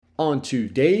On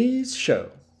today's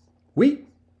show, we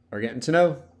are getting to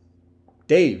know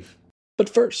Dave. But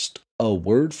first, a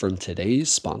word from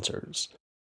today's sponsors.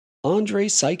 Andre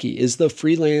Psyche is the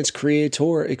freelance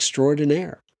creator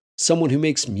extraordinaire, someone who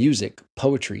makes music,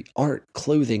 poetry, art,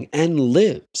 clothing, and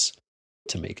lives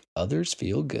to make others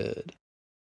feel good.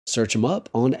 Search him up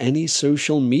on any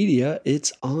social media.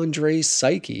 It's Andre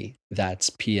Psyche. That's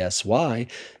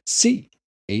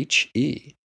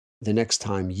Psyche. The next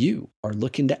time you are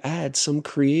looking to add some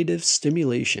creative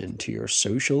stimulation to your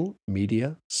social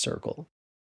media circle.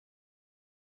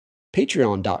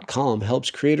 Patreon.com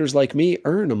helps creators like me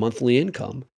earn a monthly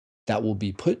income that will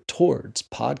be put towards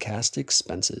podcast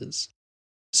expenses.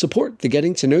 Support the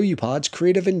Getting to Know You Pod's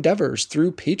creative endeavors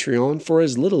through Patreon for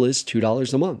as little as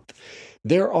 $2 a month.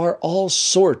 There are all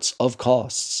sorts of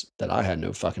costs that I had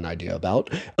no fucking idea about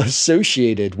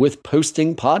associated with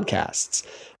posting podcasts,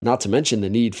 not to mention the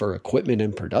need for equipment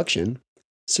and production.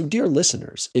 So, dear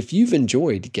listeners, if you've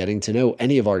enjoyed getting to know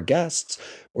any of our guests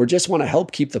or just want to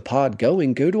help keep the pod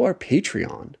going, go to our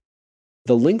Patreon.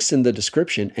 The link's in the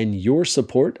description, and your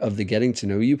support of the Getting to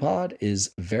Know You Pod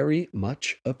is very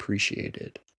much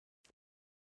appreciated.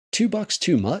 $2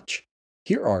 too much?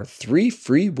 Here are 3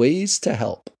 free ways to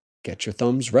help. Get your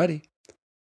thumbs ready.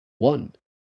 1.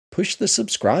 Push the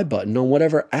subscribe button on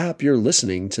whatever app you're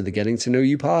listening to the Getting to Know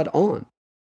You Pod on.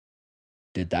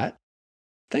 Did that?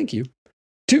 Thank you.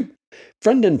 2.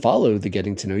 Friend and follow the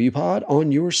Getting to Know You Pod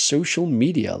on your social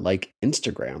media like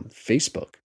Instagram,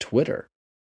 Facebook, Twitter.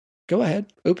 Go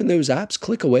ahead, open those apps,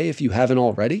 click away if you haven't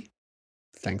already.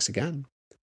 Thanks again.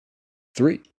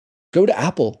 3. Go to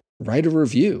Apple, write a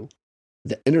review.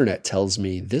 The internet tells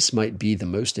me this might be the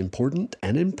most important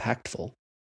and impactful.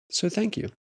 So thank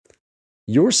you.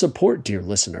 Your support, dear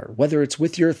listener, whether it's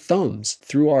with your thumbs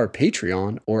through our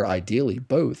Patreon or ideally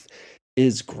both,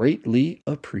 is greatly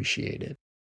appreciated.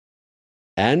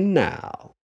 And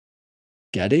now,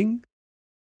 getting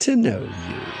to know you.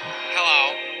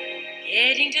 Hello.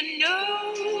 Getting to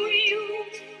know you.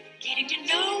 Getting to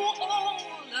know all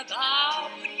about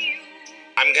you.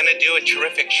 I'm going to do a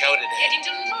terrific show today. Getting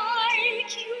to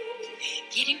like you.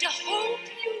 Getting to hope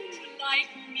you like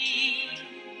me.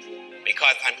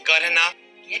 Because I'm good enough.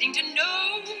 Getting to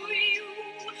know you.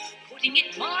 Putting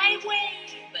it my way,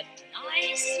 but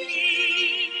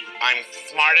nicely. I'm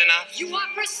smart enough. You are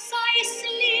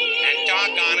precisely. And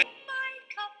doggone it. My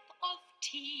cup of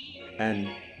tea. And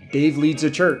Dave leads a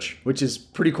church, which is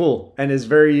pretty cool and is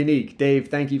very unique. Dave,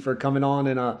 thank you for coming on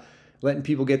and letting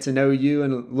people get to know you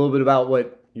and a little bit about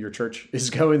what your church is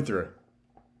going through.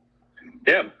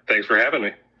 Yeah, thanks for having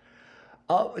me.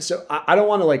 So I don't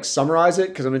want to summarize it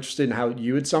because I'm interested in how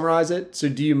you would summarize it. So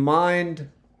do you mind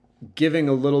giving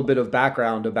a little bit of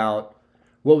background about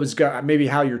what was maybe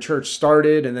how your church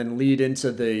started and then lead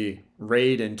into the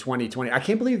raid in 2020? I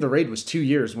can't believe the raid was 2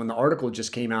 years when the article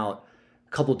just came out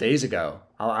a couple days ago.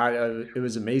 It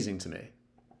was amazing to me.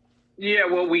 Yeah,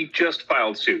 well, we just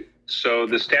filed suit. So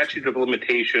the statute of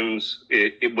limitations,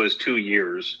 it was 2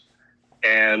 years.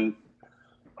 And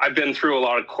I've been through a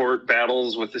lot of court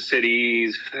battles with the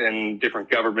cities and different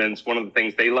governments. One of the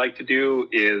things they like to do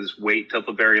is wait till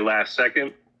the very last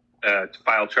second to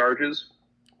file charges.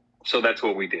 So that's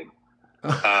what we did.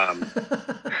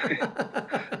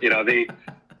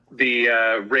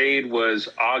 The raid was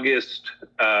August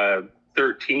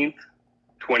 13th,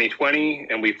 2020,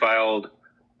 and we filed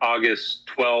August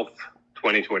 12th,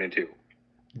 2022.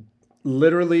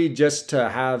 Literally just to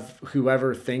have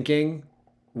whoever thinking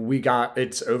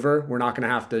it's over. We're not going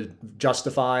to have to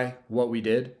justify what we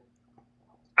did.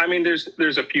 I mean, there's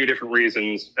a few different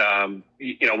reasons.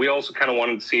 We also kind of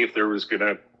wanted to see if there was going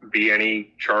to be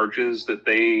any charges that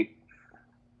they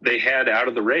had out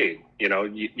of the raid.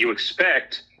 You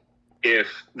expect if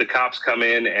the cops come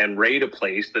in and raid a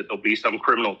place that there'll be some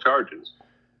criminal charges.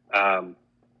 And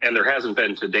there hasn't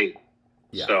been to date.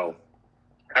 Yeah. So,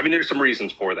 I mean, there's some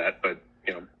reasons for that, but,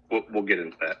 we'll get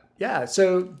into that. Yeah.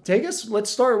 So let's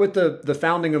start with the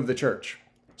founding of the church.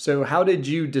 So how did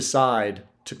you decide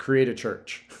to create a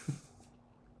church?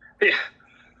 Yeah.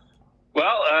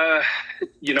 Well,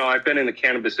 I've been in the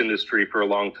cannabis industry for a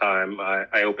long time.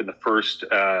 I opened the first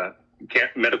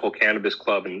medical cannabis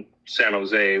club in San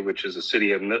Jose, which is a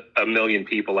city of 1 million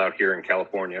people out here in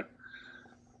California.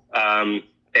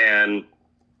 And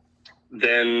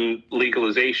then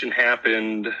legalization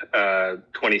happened,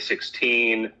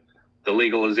 2016. The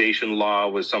legalization law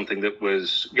was something that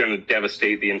was going to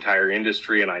devastate the entire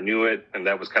industry, and I knew it. And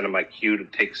that was kind of my cue to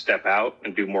take a step out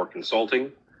and do more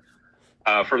consulting.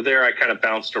 From there, I kind of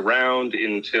bounced around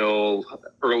until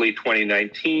early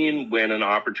 2019 when an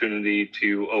opportunity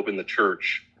to open the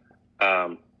church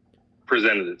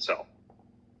presented itself.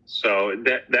 So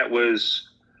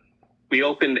we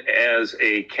opened as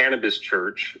a cannabis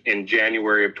church in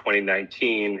January of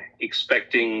 2019,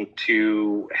 expecting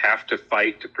to have to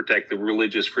fight to protect the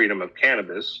religious freedom of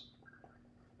cannabis.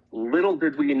 Little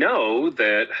did we know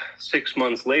that 6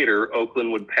 months later,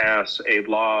 Oakland would pass a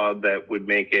law that would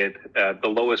make it the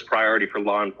lowest priority for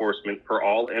law enforcement for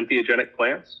all entheogenic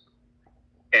plants.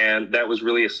 And that was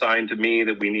really a sign to me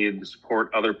that we needed to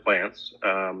support other plants.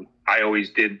 I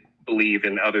always did believe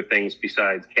in other things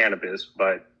besides cannabis,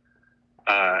 but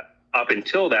up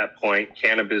until that point,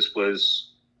 cannabis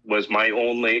was my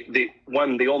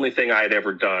the only thing I had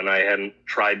ever done. I hadn't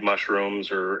tried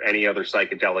mushrooms or any other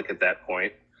psychedelic at that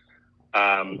point.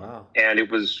 Wow. And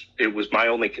it was my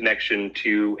only connection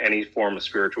to any form of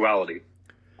spirituality.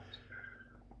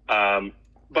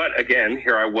 But again,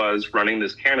 here I was running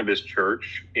this cannabis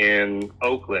church in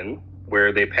Oakland,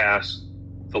 where they passed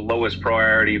the lowest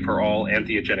priority for all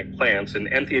entheogenic plants. And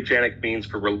entheogenic means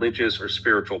for religious or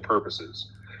spiritual purposes.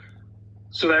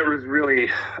 So that was really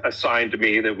a sign to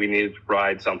me that we needed to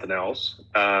provide something else.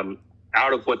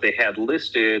 Out of what they had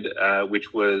listed,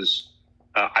 which was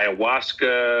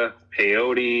ayahuasca,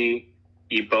 peyote,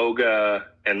 iboga,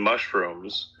 and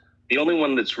mushrooms, the only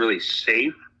one that's really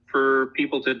safe for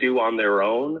people to do on their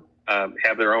own,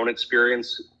 have their own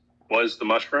experience, was the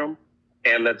mushroom.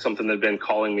 And that's something that had been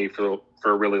calling me for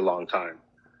a really long time.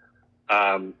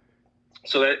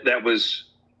 So that was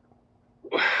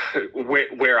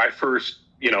where I first,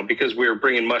 because we were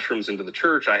bringing mushrooms into the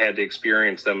church, I had to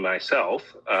experience them myself.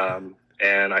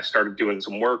 And I started doing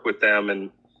some work with them. And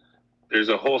there's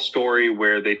a whole story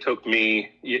where they took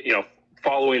me,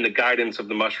 following the guidance of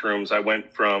the mushrooms, I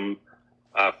went from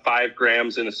 5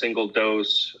 grams in a single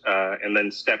dose, and then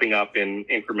stepping up in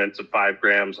increments of 5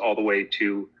 grams all the way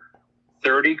to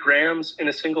 30 grams in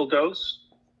a single dose.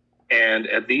 And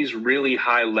at these really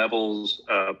high levels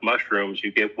of mushrooms,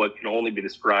 you get what can only be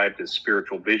described as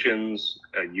spiritual visions.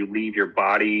 You leave your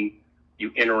body,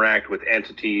 you interact with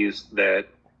entities that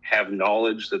have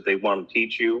knowledge that they want to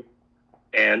teach you.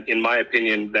 And in my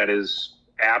opinion, that is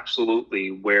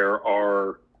absolutely where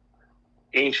our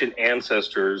ancient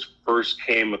ancestors first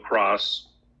came across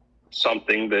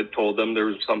something that told them there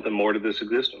was something more to this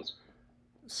existence.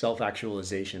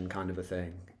 Self-actualization kind of a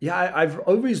thing. Yeah, I've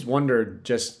always wondered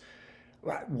just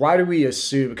why do we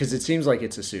assume, because it seems like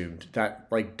it's assumed that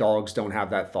like dogs don't have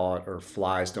that thought or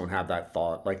flies don't have that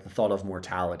thought, like the thought of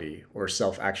mortality or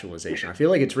self-actualization. I feel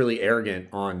like it's really arrogant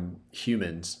on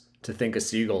humans to think a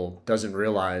seagull doesn't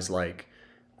realize like,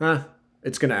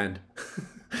 it's going to end.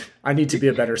 I need to be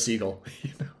a better seagull.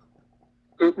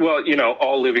 Well,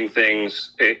 all living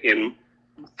things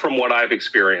from what I've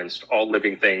experienced, all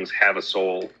living things have a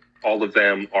soul. All of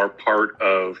them are part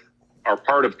of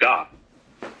God.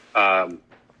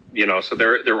 So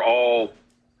they're all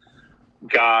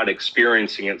God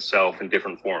experiencing itself in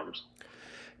different forms.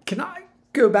 Can I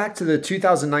go back to the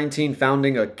 2019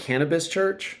 founding a cannabis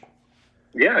church?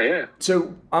 Yeah.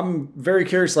 So I'm very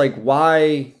curious, like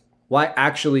why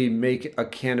actually make a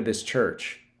cannabis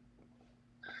church?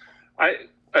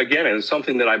 Again, it was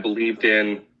something that I believed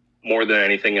in more than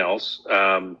anything else.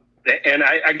 And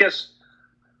I guess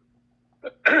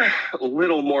a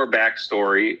little more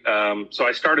backstory. So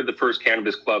I started the first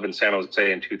cannabis club in San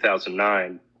Jose in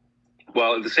 2009.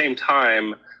 Well, at the same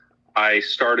time, I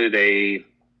started a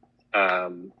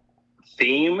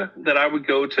theme that I would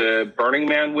go to Burning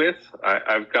Man with.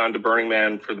 I've gone to Burning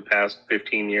Man for the past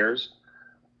 15 years.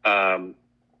 And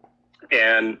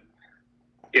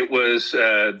it was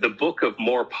the Book of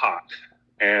More Pot.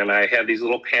 And I had these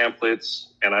little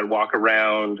pamphlets, and I'd walk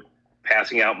around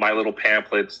passing out my little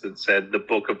pamphlets that said the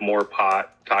Book of More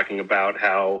Pot, talking about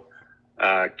how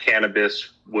cannabis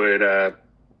would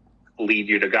lead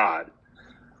you to God.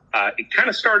 It kind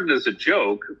of started as a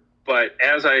joke, but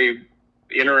as I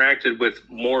interacted with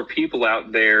more people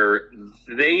out there,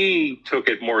 they took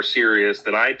it more serious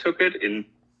than I took it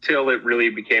until it really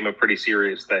became a pretty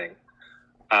serious thing.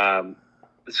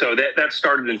 So that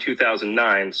started in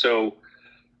 2009. So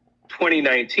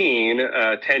 2019,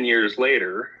 10 years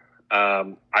later,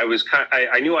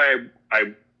 I knew I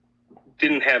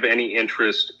didn't have any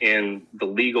interest in the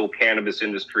legal cannabis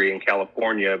industry in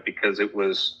California because it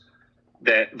was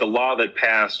that the law that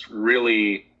passed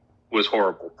really was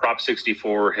horrible. Prop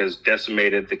 64 has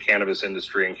decimated the cannabis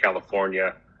industry in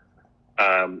California.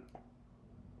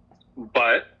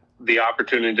 But the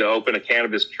opportunity to open a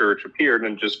cannabis church appeared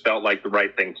and just felt like the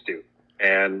right thing to do.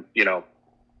 And,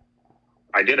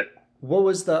 I did it. What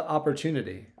was the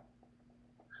opportunity?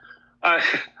 A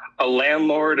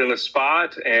landlord in a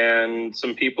spot and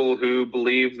some people who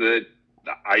believe that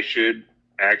I should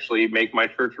actually make my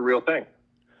church a real thing.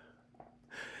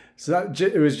 So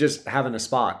it was just having a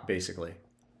spot, basically.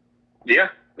 Yeah.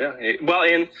 Well,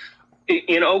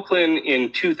 in Oakland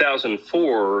in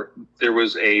 2004, there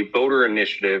was a voter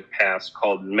initiative passed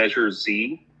called Measure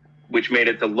Z, which made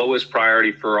it the lowest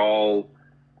priority for all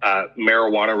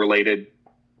marijuana-related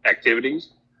activities,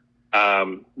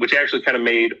 which actually kind of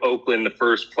made Oakland the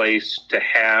first place to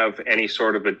have any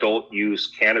sort of adult use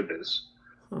cannabis.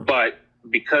 But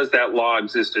because that law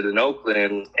existed in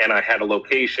Oakland and I had a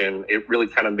location, it really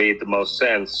kind of made the most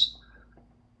sense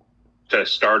to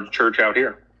start a church out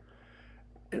here.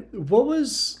 What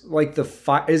was like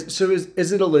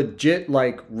is it a legit,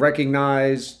 like,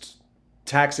 recognized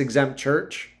tax exempt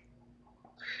church?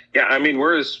 Yeah, I mean,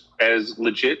 we're as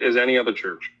legit as any other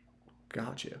church.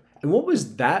 Gotcha. And what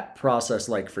was that process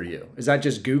like for you? Is that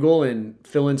just Google and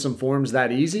fill in some forms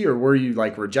that easy, or were you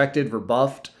like rejected,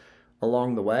 rebuffed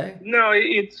along the way? No,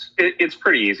 it's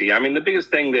pretty easy. I mean, the biggest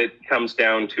thing that comes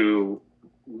down to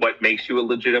what makes you a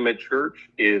legitimate church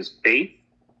is faith.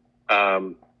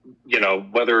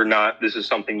 Whether or not this is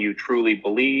something you truly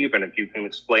believe, and if you can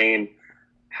explain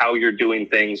how you're doing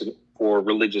things for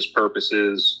religious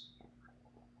purposes,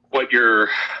 what your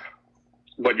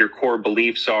core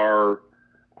beliefs are,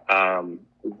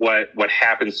 what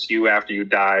happens to you after you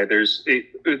die.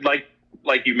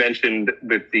 Like you mentioned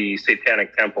with the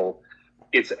Satanic Temple,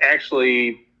 it's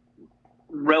actually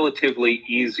relatively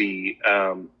easy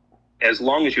as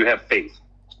long as you have faith.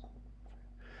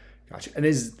 Gotcha. And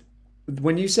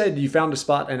when you said you found a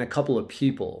spot and a couple of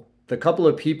people,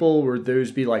 were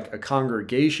those be like a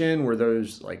congregation? Were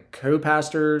those like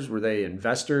co-pastors? Were they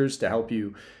investors to help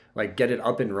you like get it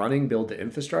up and running, build the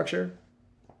infrastructure?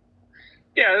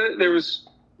 Yeah, there was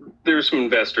some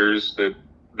investors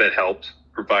that helped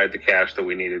provide the cash that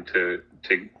we needed to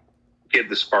get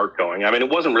the spark going. I mean, it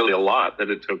wasn't really a lot that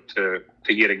it took to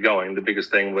get it going. The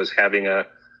biggest thing was having a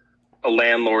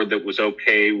landlord that was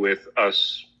okay with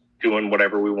us doing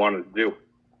whatever we wanted to do.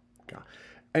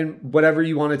 And whatever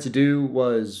you wanted to do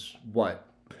was what?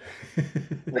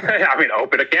 I mean,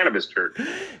 open a cannabis church.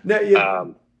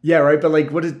 No, yeah, right. But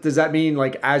like, does that mean?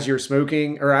 Like, as you're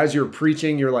smoking or as you're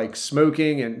preaching, you're like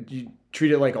smoking, and you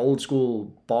treat it like old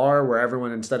school bar where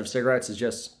everyone, instead of cigarettes, is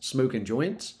just smoking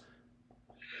joints?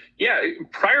 Yeah,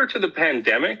 prior to the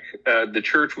pandemic, the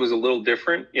church was a little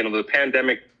different. The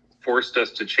pandemic forced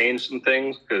us to change some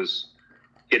things because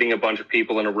getting a bunch of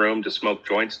people in a room to smoke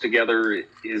joints together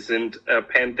isn't a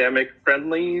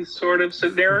pandemic-friendly sort of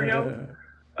scenario.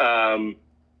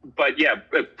 But yeah,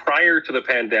 prior to the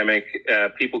pandemic,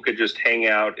 people could just hang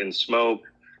out and smoke.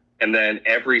 And then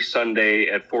every Sunday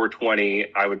at 4:20,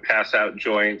 I would pass out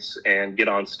joints and get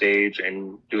on stage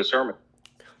and do a sermon.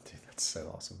 Dude, that's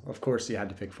so awesome. Of course, you had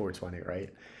to pick 4:20, right?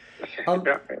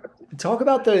 Talk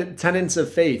about the tenets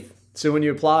of faith. So when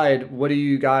you applied, what do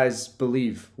you guys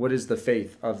believe? What is the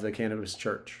faith of the cannabis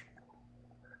church?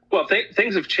 Well,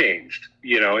 things have changed.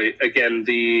 Again,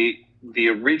 the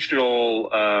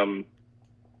original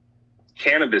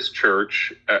cannabis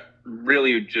church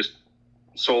really just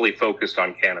solely focused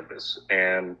on cannabis.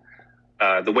 And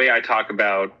the way I talk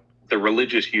about the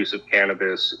religious use of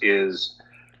cannabis is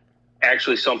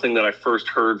actually something that I first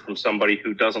heard from somebody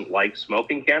who doesn't like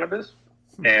smoking cannabis.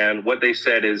 And what they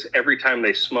said is every time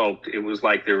they smoked, it was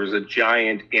like there was a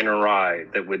giant inner eye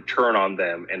that would turn on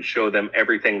them and show them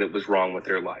everything that was wrong with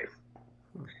their life.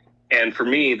 And for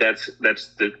me, that's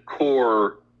the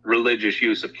core religious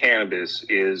use of cannabis,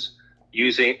 is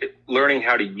learning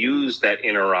how to use that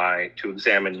inner eye to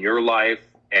examine your life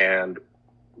and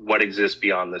what exists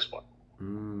beyond this one.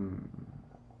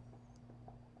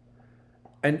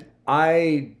 And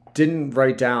I didn't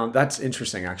write down, that's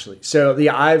interesting actually. So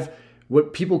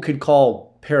what people could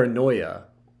call paranoia,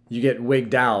 you get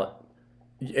wigged out,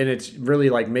 and it's really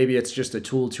like, maybe it's just a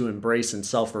tool to embrace and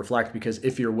self-reflect, because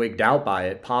if you're wigged out by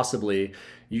it, possibly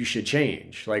you should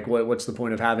change. Like, what's the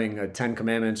point of having a 10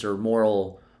 commandments or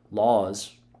moral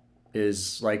laws?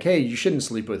 Is like, hey, you shouldn't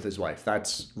sleep with his wife.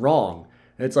 That's wrong.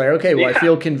 And it's like, okay, well, I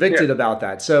feel convicted about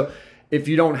that. So if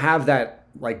you don't have that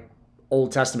like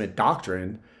Old Testament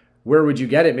doctrine, where would you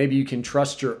get it? Maybe you can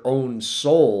trust your own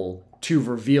soul to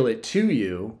reveal it to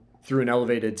you through an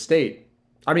elevated state.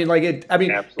 Absolutely.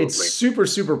 It's super,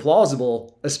 super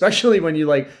plausible, especially when you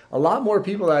like, a lot more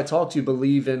people that I talk to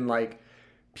believe in like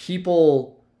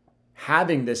people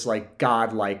having this like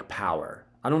God-like power.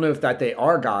 I don't know if that they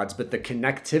are gods, but the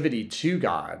connectivity to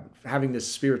God, having this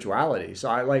spirituality. So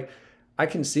I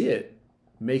can see it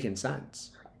making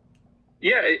sense.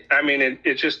 Yeah.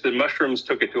 It's just the mushrooms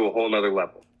took it to a whole nother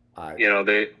level.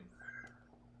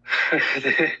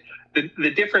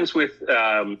 The difference with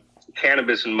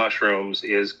cannabis and mushrooms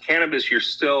is cannabis, you're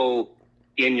still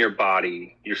in your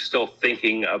body. You're still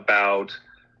thinking about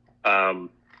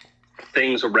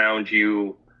things around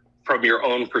you from your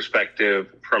own perspective,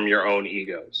 from your own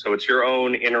ego. So it's your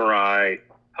own inner eye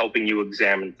helping you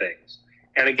examine things.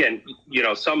 And again,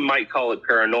 some might call it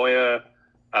paranoia.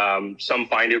 Some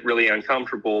find it really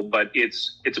uncomfortable, but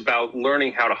it's about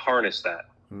learning how to harness that.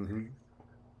 Mm-hmm.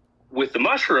 With the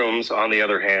mushrooms, on the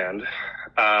other hand,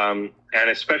 and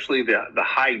especially the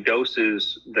high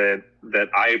doses that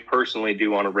I personally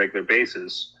do on a regular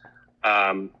basis,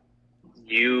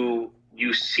 you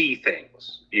see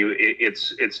things.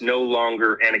 It's no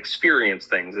longer and experience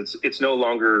things. It's no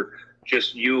longer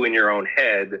just you in your own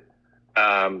head.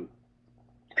 And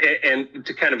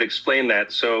to kind of explain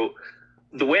that, so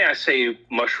the way I say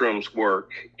mushrooms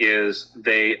work is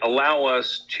they allow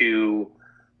us to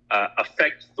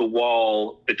affect the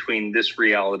wall between this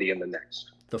reality and the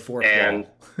next. The fourth wall.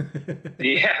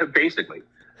 Yeah, basically.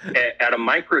 At a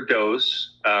microdose,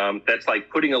 that's like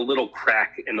putting a little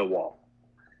crack in the wall.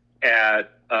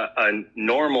 At a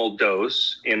normal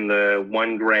dose in the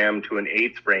 1 gram to an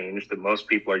eighth range that most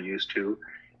people are used to,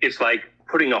 it's like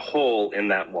putting a hole in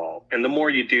that wall. And the more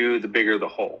you do, the bigger the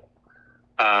hole.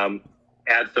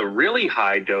 At the really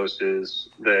high doses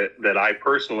that I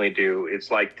personally do, it's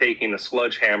like taking a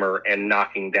sledgehammer and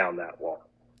knocking down that wall.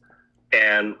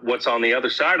 And what's on the other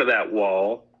side of that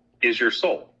wall is your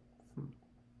soul.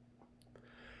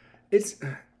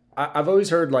 I've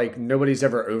always heard like nobody's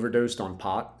ever overdosed on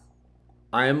pot.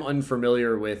 I am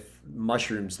unfamiliar with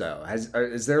mushrooms though.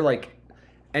 Is there like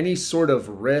any sort of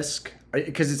risk?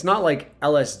 Because it's not like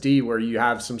LSD where you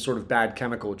have some sort of bad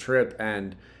chemical trip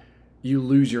and you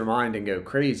lose your mind and go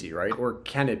crazy, right? Or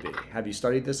can it be? Have you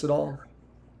studied this at all?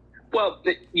 Well,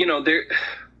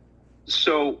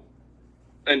 so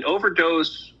an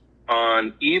overdose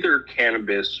on either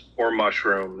cannabis or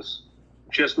mushrooms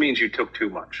just means you took too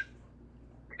much.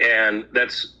 And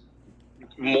that's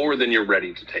more than you're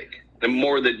ready to take, and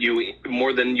more than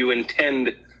you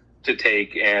intend to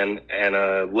take, and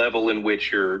a level in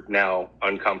which you're now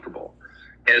uncomfortable.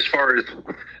 As far as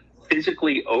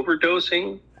physically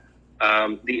overdosing,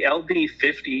 the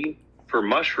LD50 for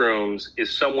mushrooms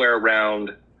is somewhere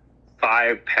around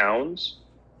 5 pounds.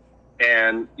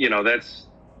 And, that's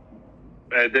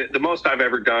the most I've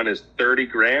ever done is 30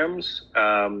 grams.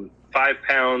 5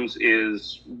 pounds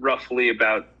is roughly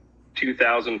about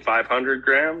 2,500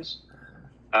 grams.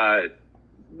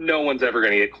 No one's ever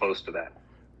going to get close to that.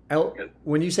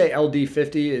 When you say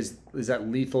LD50, is that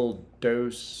lethal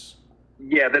dose?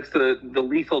 Yeah, that's the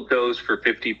lethal dose for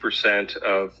 50%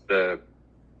 of the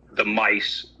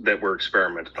mice that were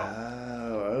experimented on.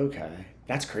 Oh, okay.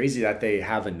 That's crazy that they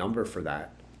have a number for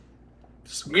that.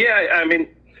 Yeah, I mean,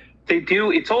 they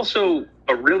do. It's also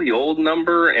a really old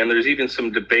number, and there's even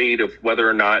some debate of whether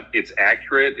or not it's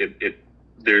accurate.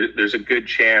 There's a good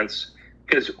chance,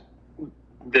 because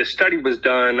the study was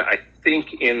done, I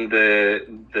think, in the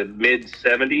mid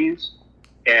 70s,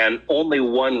 and only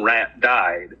one rat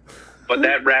died. But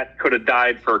that rat could have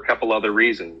died for a couple other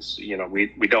reasons.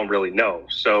 We don't really know.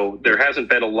 So there hasn't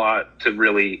been a lot to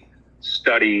really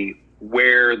study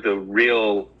where the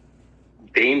real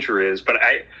danger is. But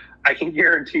I can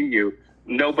guarantee you,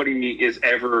 nobody is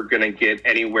ever going to get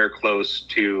anywhere close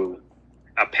to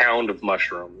a pound of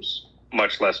mushrooms,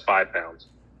 much less 5 pounds.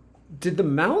 Did the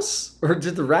mouse or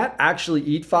did the rat actually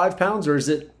eat 5 pounds, or is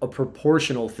it a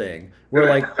proportional thing? Where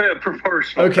like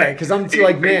proportional. Okay, because I'm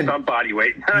like, man, on body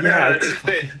weight. Yeah,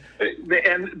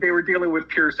 and they were dealing with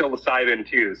pure psilocybin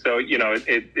too, so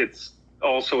it's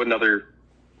also another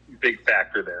big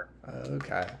factor there.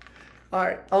 Okay, all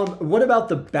right. What about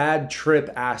the bad trip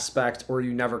aspect, or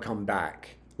you never come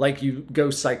back? Like you go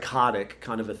psychotic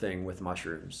kind of a thing with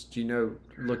mushrooms. Do you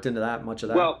looked into that much of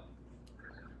that? Well.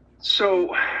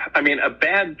 So, I mean, a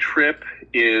bad trip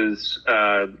is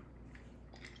a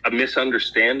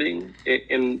misunderstanding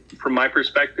from my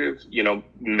perspective.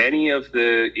 Many of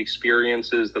the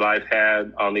experiences that I've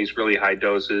had on these really high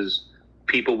doses,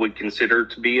 people would consider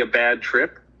to be a bad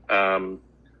trip. One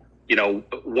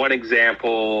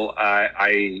example,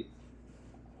 I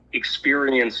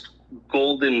experienced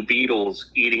golden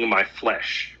beetles eating my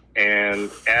flesh.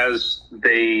 And as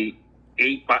they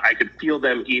I could feel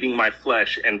them eating my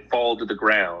flesh and fall to the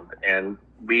ground, and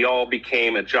we all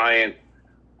became a giant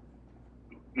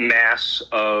mass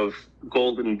of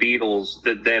golden beetles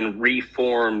that then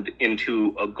reformed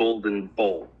into a golden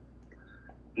bowl.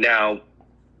 Now,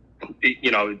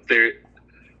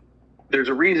 there's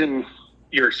a reason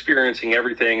you're experiencing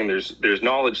everything, and there's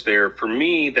knowledge there. For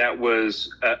me, that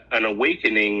was an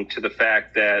awakening to the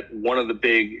fact that one of the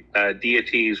big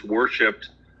deities worshipped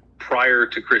prior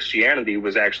to Christianity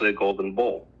was actually a golden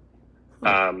bowl.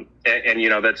 And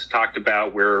that's talked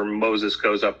about where Moses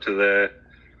goes up to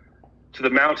the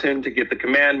mountain to get the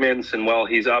commandments. And while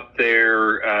he's up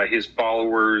there, his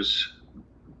followers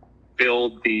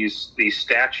build these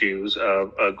statues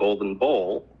of a golden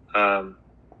bowl. And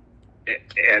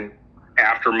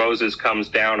after Moses comes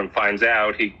down and finds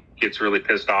out, he gets really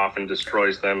pissed off and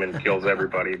destroys them and kills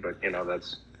everybody. But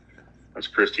that's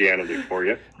Christianity for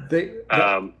you.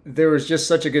 There was just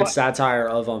such a good satire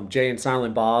of Jay and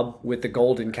Silent Bob with the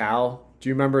golden cow. Do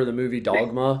you remember the movie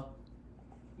Dogma?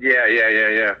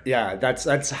 Yeah. Yeah,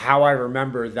 that's how I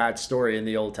remember that story in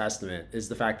the Old Testament, is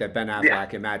the fact that Ben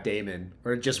Affleck and Matt Damon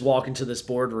are just walk into this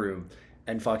boardroom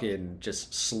and fucking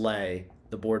just slay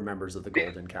the board members of the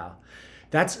golden cow.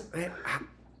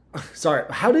 Sorry,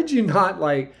 how did you not,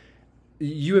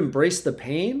 you embrace the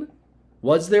pain?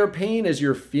 Was there pain as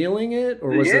you're feeling it, or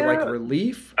was it like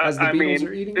relief as the beetles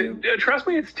are eating you? Trust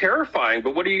me, it's terrifying,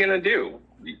 but what are you going to do?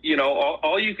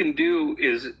 All you can do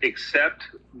is accept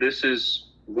this is,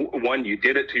 one, you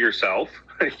did it to yourself.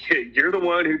 You're the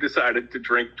one who decided to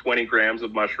drink 20 grams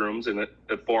of mushrooms in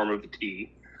the form of a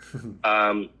tea.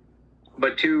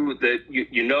 But two, that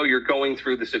you're going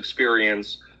through this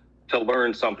experience to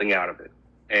learn something out of it.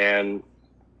 And,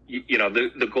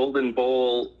 the golden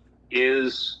bowl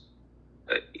is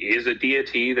a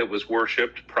deity that was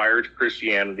worshipped prior to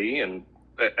Christianity. And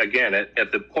again,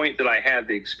 at the point that I had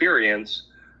the experience,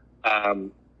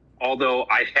 although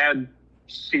I had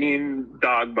seen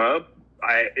Dogma,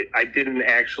 I didn't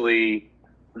actually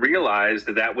realize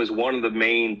that was one of the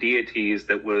main deities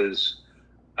that was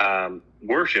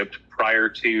worshipped prior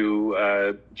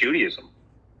to Judaism.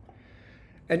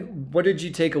 And what did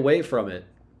you take away from it?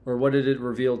 Or what did it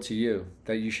reveal to you?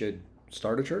 That you should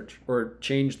start a church or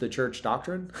change the church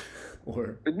doctrine?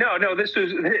 Or no, this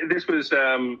was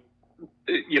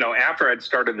after I'd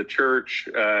started the church,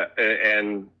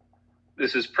 and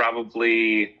this is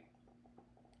probably,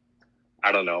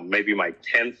 I don't know, maybe my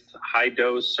 10th high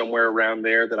dose, somewhere around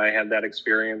there, that I had that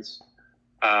experience.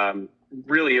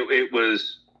 Really, it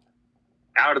was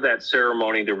out of that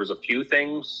ceremony. There was a few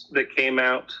things that came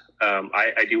out.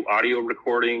 I do audio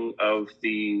recording of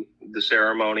the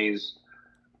ceremonies.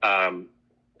 And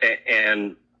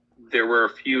there were a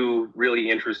few really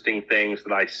interesting things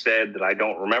that I said that I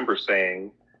don't remember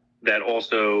saying, that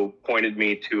also pointed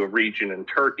me to a region in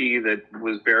Turkey that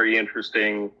was very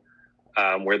interesting,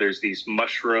 where there's these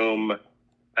mushroom,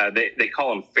 they call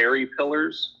them fairy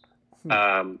pillars,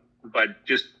 but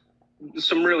just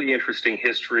some really interesting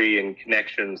history and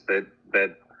connections that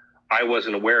I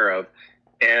wasn't aware of.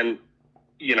 And,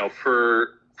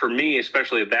 for me,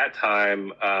 especially at that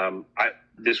time,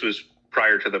 this was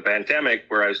prior to the pandemic,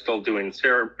 where I was still doing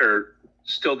sermons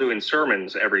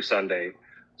every Sunday.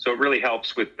 So it really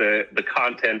helps with the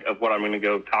content of what I'm going to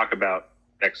go talk about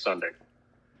next Sunday.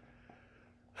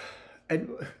 And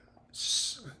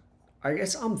I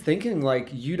guess I'm thinking,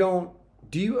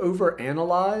 do you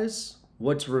overanalyze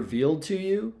what's revealed to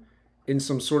you in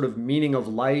some sort of meaning of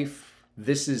life?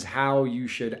 This is how you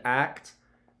should act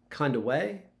kind of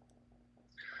way?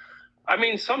 I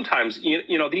mean, sometimes,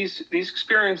 these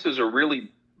experiences are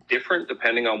really different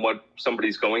depending on what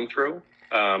somebody's going through,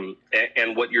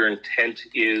 and what your intent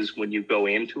is when you go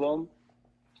into them.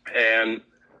 And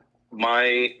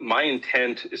my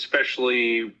intent,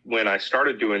 especially when I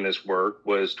started doing this work,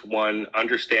 was to, one,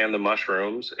 understand the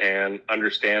mushrooms and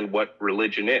understand what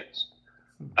religion is.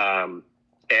 And,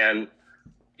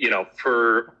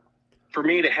 for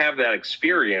me to have that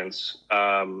experience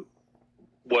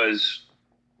was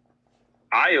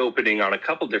eye-opening on a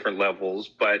couple different levels,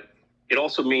 but it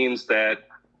also means that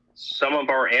some of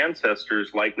our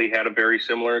ancestors likely had a very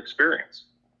similar experience.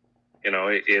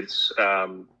 That's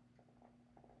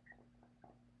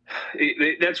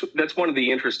one of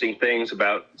the interesting things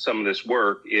about some of this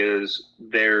work is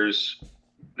there's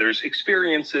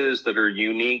experiences that are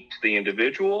unique to the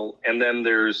individual, and then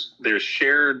there's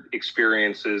shared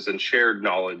experiences and shared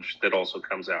knowledge that also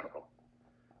comes out of them.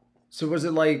 So was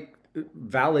it like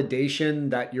validation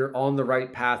that you're on the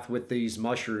right path with these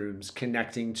mushrooms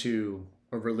connecting to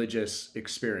a religious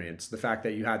experience, the fact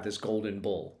that you had this golden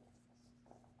bull?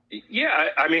 Yeah,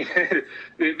 I mean,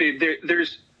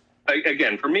 there's,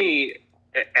 again, for me,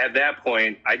 at that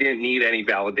point, I didn't need any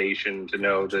validation to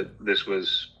know that this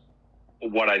was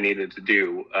what I needed to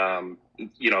do.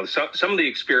 Some of the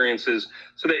experiences,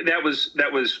 so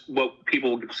that was what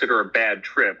people would consider a bad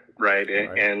trip, right?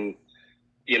 And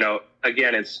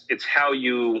again, it's how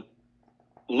you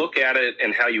look at it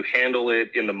and how you handle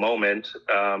it in the moment,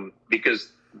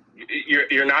 because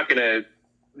you're not gonna,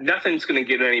 nothing's gonna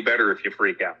get any better if you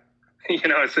freak out.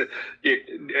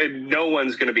 No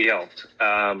one's going to be helped.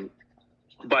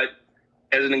 But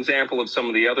as an example of some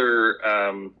of the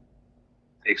other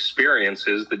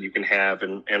experiences that you can have,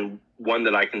 and one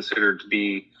that I consider to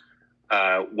be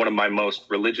one of my most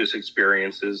religious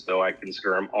experiences, though I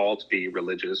consider them all to be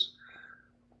religious.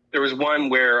 There was one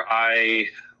where I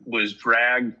was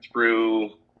dragged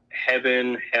through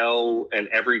heaven, hell, and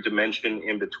every dimension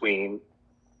in between,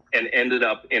 and ended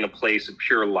up in a place of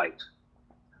pure light.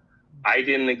 I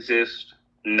didn't exist.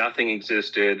 Nothing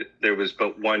existed. There was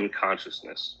but one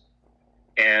consciousness.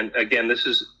 And again, this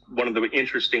is one of the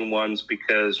interesting ones,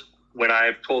 because when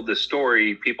I've told this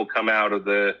story, people come out of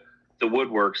the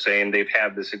woodwork saying they've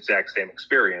had this exact same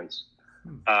experience.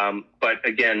 But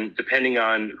again, depending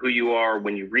on who you are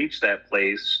when you reach that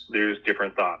place, there's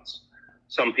different thoughts.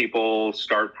 Some people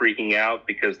start freaking out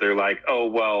because they're like, oh,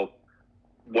 well,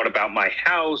 what about my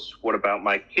house? What about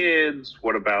my kids?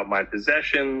 What about my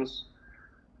possessions?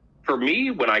 For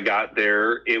me, when I got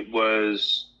there, it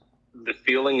was the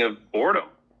feeling of boredom.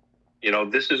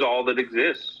 This is all that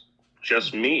exists,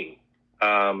 just me,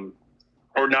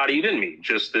 or not even me,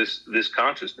 just this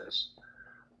consciousness.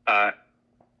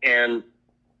 And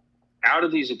out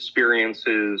of these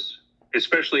experiences,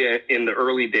 especially in the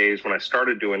early days when I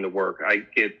started doing the work, I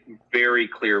get very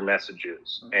clear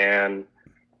messages. And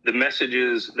the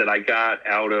messages that I got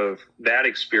out of that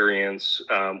experience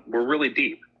were really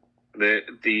deep.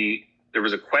 There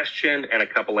was a question and a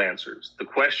couple answers. The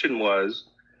question was,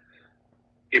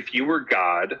 if you were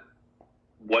God,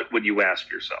 what would you ask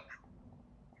yourself?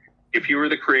 If you were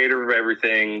the creator of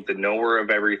everything, the knower of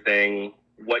everything,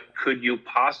 what could you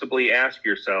possibly ask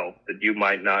yourself that you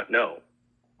might not know?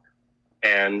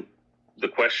 And the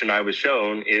question I was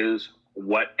shown is,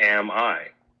 what am I?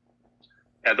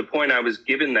 At the point I was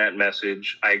given that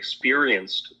message, I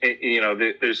experienced,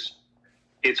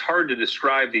 it's hard to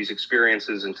describe these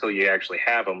experiences until you actually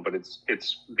have them, but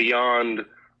it's beyond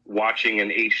watching an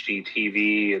HD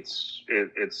TV.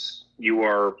 It's you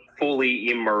are fully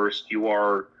immersed. You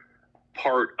are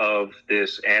part of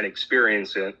this and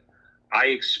experience it. I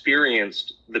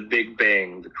experienced the Big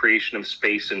Bang, the creation of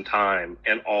space and time,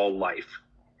 and all life.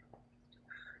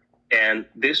 And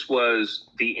this was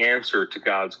the answer to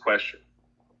God's question.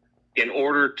 In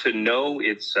order to know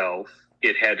itself,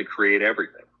 it had to create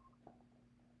everything.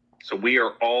 So we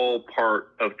are all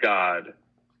part of God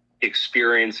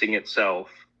experiencing itself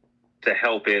to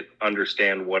help it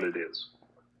understand what it is.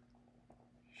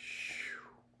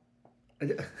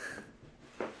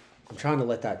 I'm trying to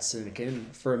let that sink in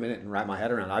for a minute and wrap my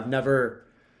head around. I've never,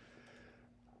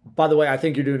 by the way, I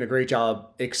think you're doing a great job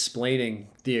explaining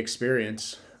the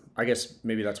experience. I guess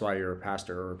maybe that's why you're a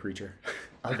pastor or a preacher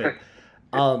of it.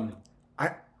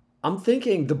 I'm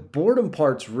thinking the boredom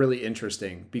part's really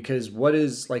interesting, because what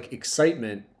is like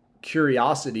excitement,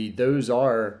 curiosity, those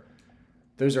are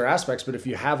aspects. But if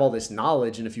you have all this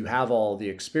knowledge and if you have all the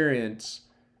experience,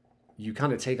 you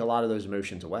kind of take a lot of those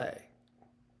emotions away.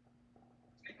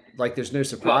 Like there's no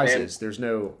surprises. There's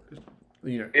no,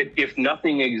 if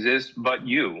nothing exists but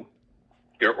you,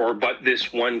 or but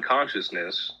this one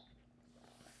consciousness,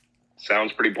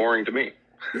 sounds pretty boring to me.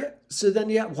 Yeah. So then,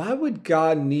 why would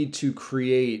God need to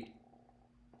create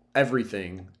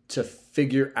everything to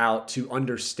figure out, to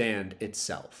understand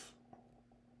itself?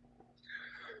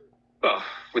 Well,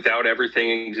 without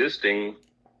everything existing,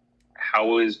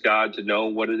 how is God to know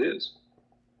what it is?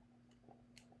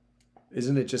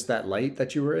 Isn't it just that light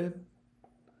that you were in?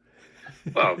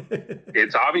 Well,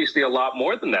 it's obviously a lot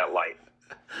more than that light.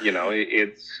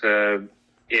 It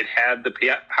had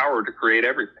the power to create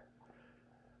everything.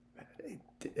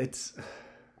 It's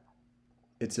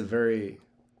a very,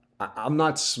 I'm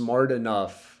not smart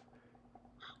enough,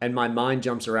 and my mind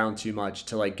jumps around too much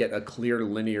to like get a clear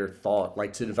linear thought,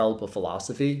 like to develop a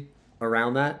philosophy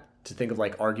around that, to think of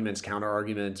like arguments, counter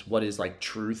arguments, what is like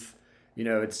truth.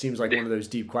 It seems like one of those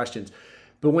deep questions.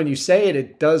 But when you say it,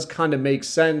 it does kind of make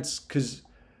sense,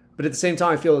 but at the same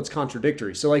time, I feel it's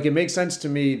contradictory. So like it makes sense to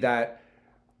me that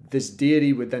this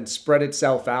deity would then spread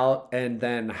itself out, and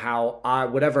then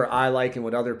whatever I like and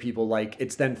what other people like,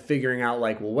 it's then figuring out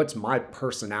like, well, what's my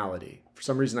personality? For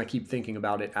some reason, I keep thinking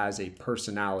about it as a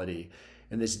personality,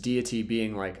 and this deity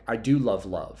being like, I do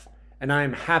love, and I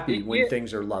am happy when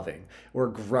things are loving or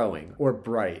growing or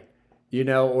bright,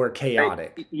 or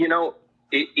chaotic.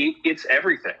 It's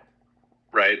everything,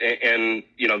 right? And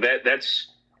that's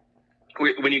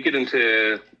when you get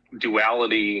into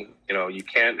duality. You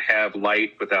can't have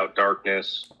light without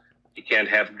darkness. You can't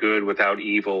have good without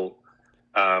evil.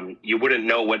 You wouldn't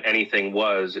know what anything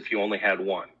was if you only had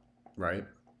one. Right.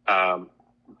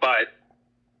 But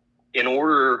in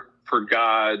order for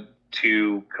God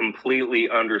to completely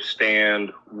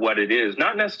understand what it is,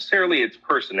 not necessarily its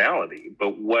personality,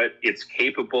 but what it's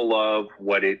capable of,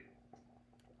 what it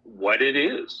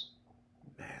is.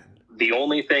 Man. The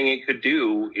only thing it could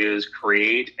do is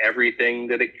create everything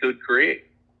that it could create,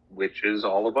 which is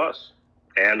all of us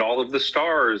and all of the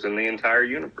stars in the entire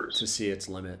universe. To see its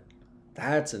limit.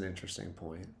 That's an interesting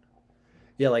point.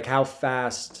 Yeah, like how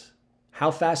fast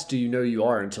do you know you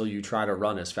are until you try to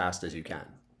run as fast as you can?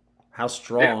 How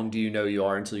strong do you know you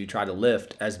are until you try to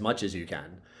lift as much as you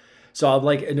can? So I'm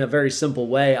like, in a very simple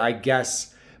way, I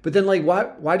guess, but then like,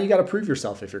 why do you got to prove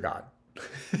yourself if you're God?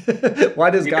 Why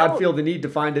does God feel the need to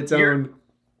find its own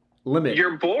limit?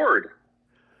 You're bored.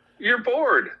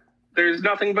 There's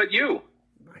nothing but you.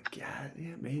 My God,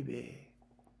 yeah, maybe.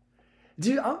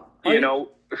 Dude,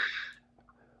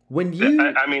 when you,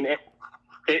 I mean,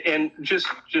 and just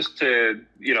to,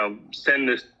 send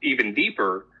this even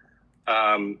deeper,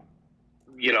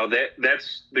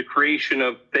 that's the creation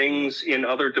of things in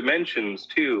other dimensions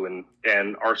too,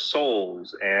 and our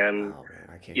souls, and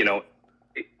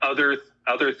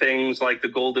other things like the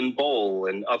golden bowl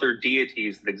and other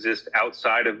deities that exist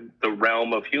outside of the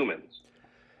realm of humans.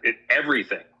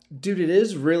 Everything. Dude, it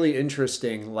is really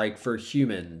interesting, like for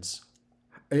humans,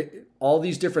 all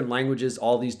these different languages,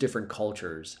 all these different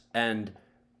cultures, and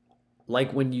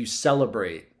like when you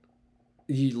celebrate,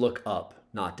 you look up,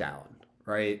 not down.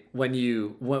 Right? When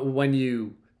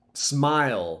you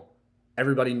smile,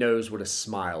 everybody knows what a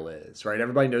smile is, right?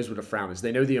 Everybody knows what a frown is.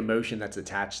 They know the emotion that's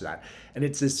attached to that. And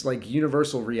it's this like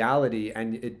universal reality,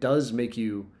 and it does make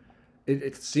you,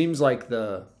 it seems like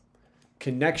the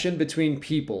connection between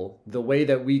people, the way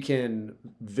that we can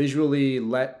visually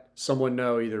let someone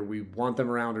know either we want them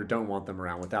around or don't want them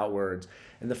around without words.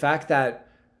 And the fact that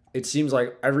it seems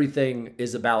like everything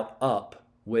is about up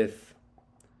with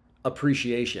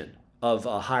appreciation of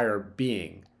a higher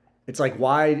being. It's like,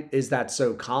 why is that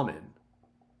so common?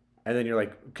 And then you're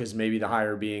like, because maybe the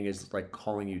higher being is like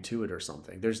calling you to it or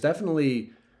something. There's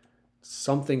definitely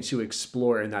something to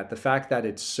explore in that. The fact that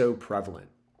it's so prevalent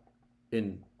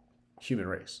in human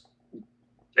race.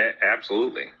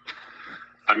 Absolutely.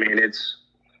 I mean, it's,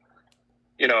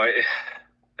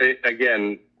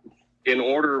 again, in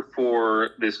order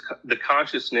for the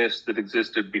consciousness that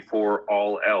existed before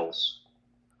all else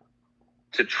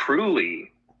to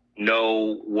truly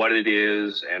know what it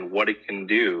is and what it can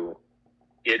do,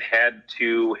 it had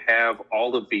to have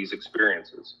all of these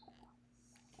experiences.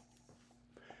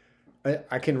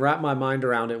 I can wrap my mind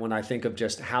around it when I think of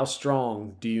just how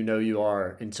strong do you know you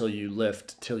are until you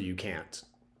lift till you can't.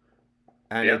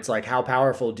 And it's like, how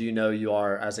powerful do you know you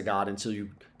are as a God until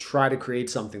you try to create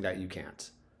something that you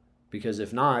can't? Because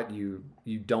if not, you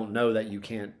don't know that you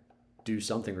can't do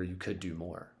something, or you could do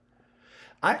more.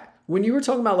 When you were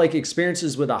talking about like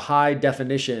experiences with a high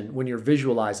definition, when you're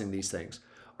visualizing these things,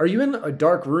 are you in a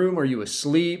dark room? Are you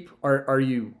asleep? Are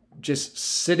you just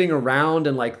sitting around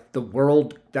and like the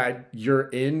world that you're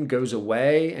in goes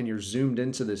away and you're zoomed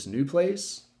into this new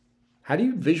place? How do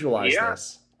you visualize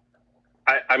this?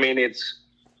 I mean, it's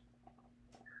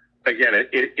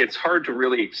hard to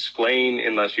really explain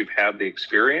unless you've had the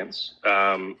experience.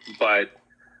 But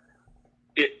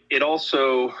it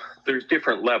also, there's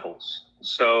different levels.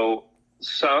 So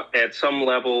at some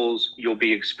levels, you'll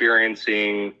be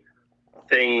experiencing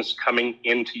things coming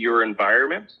into your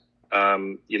environment.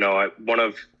 One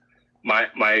of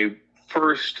my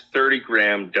first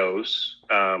 30-gram dose,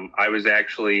 I was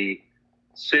actually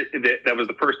that was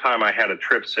the first time I had a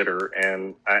trip sitter.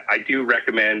 And I do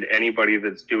recommend anybody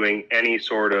that's doing any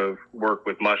sort of work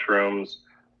with mushrooms,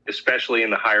 especially in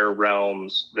the higher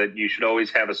realms, that you should always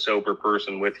have a sober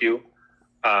person with you.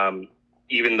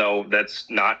 Even though that's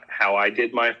not how I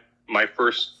did my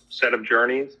first set of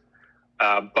journeys.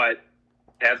 But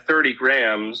at 30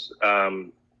 grams,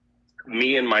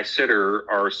 me and my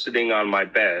sitter are sitting on my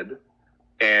bed,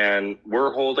 and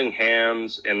we're holding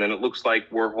hands, and then it looks like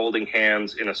we're holding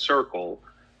hands in a circle.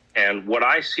 And what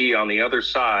I see on the other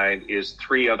side is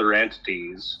 3 other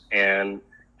entities, and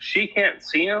she can't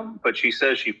see them, but she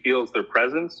says she feels their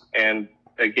presence. And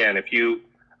again,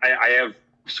 I have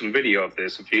some video of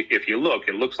this. If you look,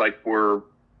 it looks like we're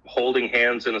holding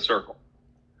hands in a circle.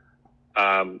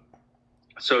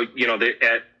 So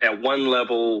at one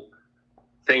level,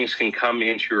 things can come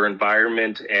into your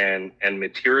environment and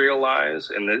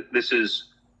materialize, and this is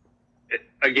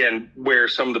again where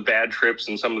some of the bad trips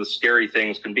and some of the scary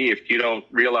things can be. If you don't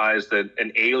realize that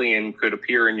an alien could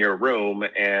appear in your room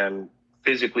and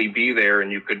physically be there,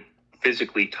 and you could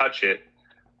physically touch it.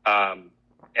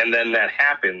 And then that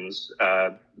happens,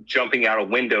 jumping out a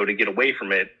window to get away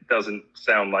from it doesn't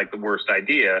sound like the worst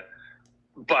idea.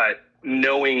 But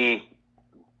knowing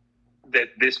that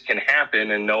this can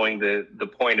happen and knowing the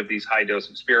point of these high dose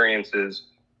experiences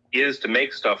is to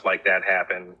make stuff like that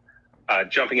happen,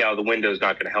 jumping out of the window is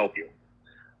not going to help you.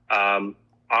 On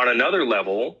another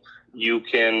level, you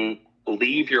can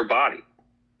leave your body.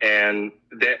 And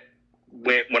that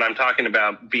when I'm talking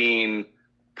about being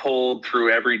pulled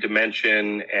through every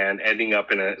dimension and ending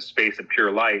up in a space of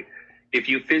pure light, if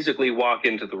you physically walk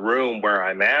into the room where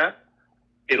I'm at,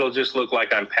 it'll just look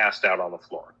like I'm passed out on the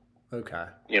floor. Okay.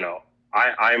 You know,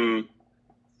 I'm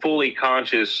fully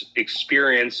conscious,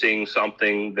 experiencing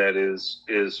something that is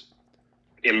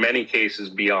in many cases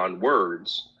beyond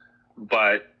words,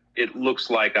 but it looks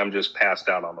like I'm just passed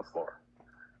out on the floor.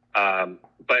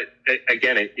 But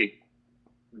again, it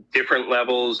different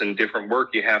levels and different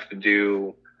work you have to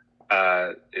do.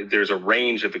 There's a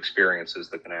range of experiences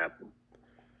that can happen.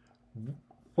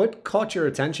 What caught your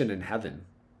attention in heaven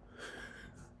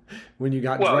when you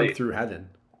got drugged through heaven?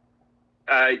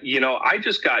 I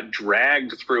just got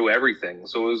dragged through everything.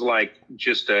 So it was like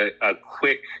just a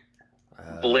quick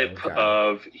blip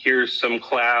of here's some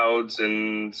clouds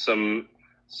and some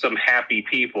happy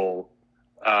people.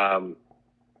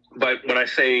 But when I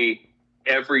say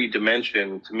every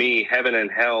dimension, to me, heaven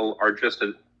and hell are just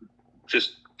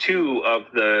two of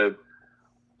the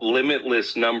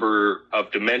limitless number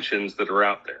of dimensions that are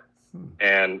out there.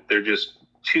 And they're just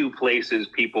two places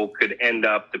people could end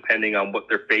up depending on what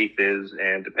their faith is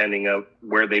and depending on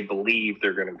where they believe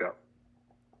they're going to go.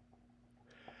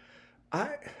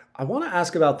 I want to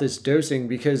ask about this dosing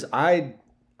because I'm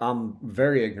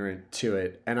very ignorant to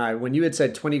it. And when you had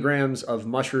said 20 grams of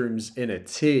mushrooms in a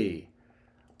tea,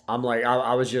 I'm like,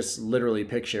 I was just literally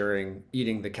picturing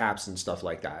eating the caps and stuff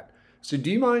like that. So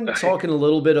do you mind talking a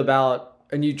little bit about,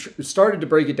 and you started to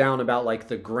break it down about like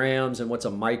the grams and what's a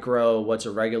micro, what's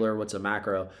a regular, what's a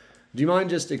macro. Do you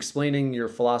mind just explaining your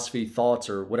philosophy, thoughts,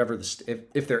 or whatever,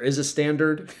 if there is a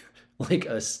standard, like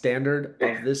a standard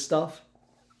of this stuff?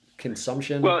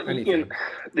 Consumption, anything?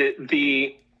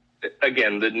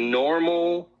 Again, the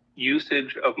normal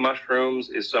usage of mushrooms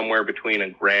is somewhere between a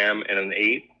gram and an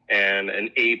eighth, and an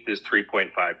eighth is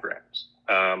 3.5 grams.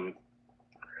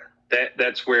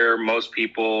 That's where most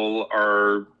people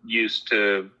are used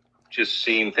to just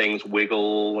seeing things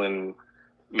wiggle and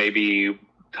maybe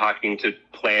talking to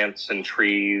plants and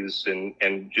trees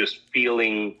and just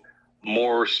feeling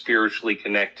more spiritually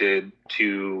connected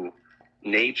to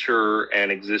nature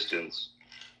and existence.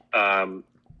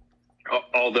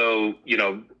 Although,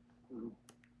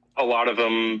 a lot of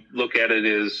them look at it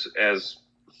as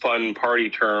fun party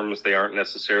terms, they aren't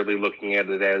necessarily looking at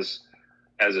it as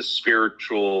a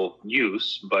spiritual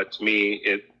use, but to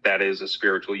me, that is a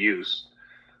spiritual use.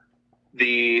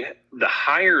 The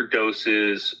higher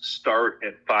doses start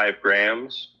at 5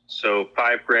 grams. So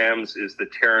 5 grams is the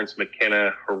Terence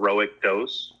McKenna heroic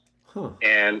dose.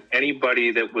 And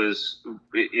anybody that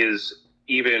is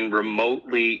even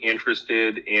remotely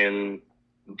interested in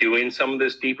doing some of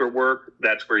this deeper work,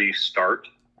 that's where you start.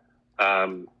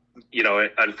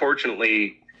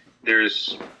 Unfortunately,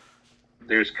 there's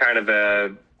kind of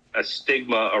a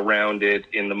stigma around it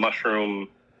in the mushroom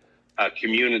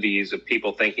communities of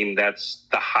people thinking that's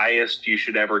the highest you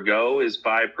should ever go is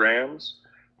 5 grams.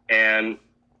 And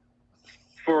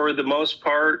for the most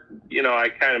part, I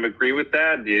kind of agree with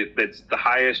that. That's the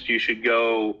highest you should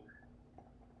go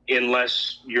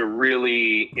unless you're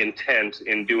really intent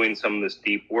in doing some of this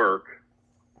deep work.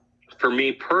 For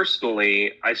me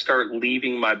personally, I start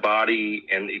leaving my body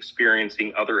and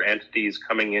experiencing other entities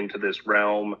coming into this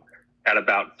realm at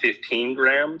about 15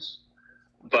 grams.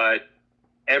 But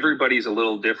everybody's a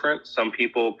little different. Some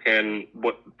people can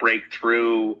break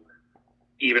through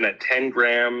even at 10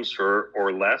 grams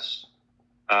or less.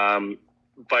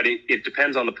 But it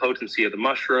depends on the potency of the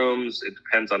mushrooms. It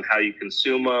depends on how you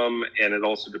consume them. And it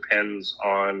also depends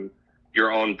on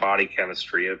your own body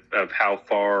chemistry of how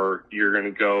far you're going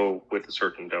to go with a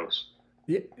certain dose.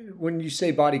 Yeah, when you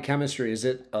say body chemistry, is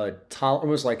it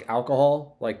almost like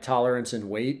alcohol, like tolerance and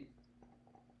weight?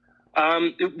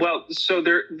 Well, so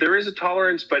there is a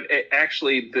tolerance, but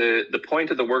actually the point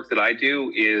of the work that I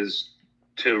do is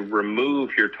to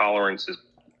remove your tolerances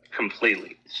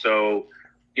completely. So,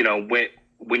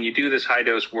 when you do this high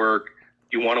dose work,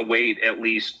 you want to wait at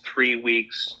least 3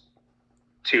 weeks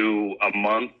to a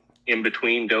month in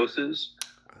between doses.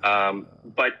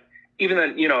 But even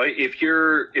then, if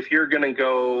you're going to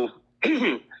go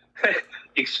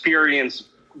experience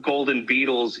golden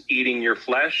beetles eating your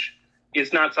flesh,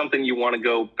 it's not something you want to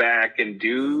go back and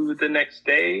do the next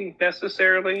day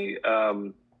necessarily.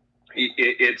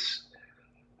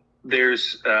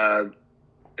 There's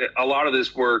a lot of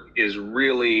this work is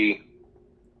really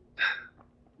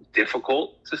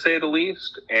difficult, to say the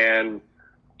least. And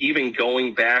even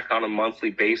going back on a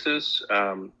monthly basis,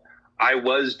 I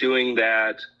was doing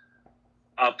that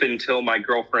up until my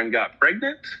girlfriend got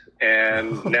pregnant.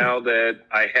 And now that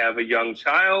I have a young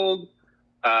child,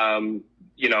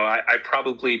 I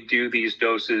probably do these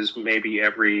doses maybe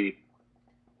every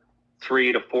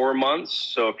 3 to 4 months.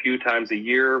 So a few times a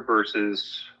year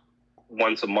versus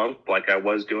once a month, like I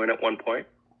was doing at one point.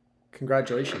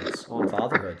 Congratulations on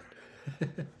fatherhood.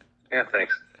 Yeah,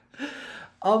 thanks.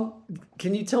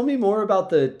 Can you tell me more about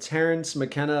the Terence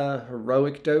McKenna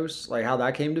heroic dose, like how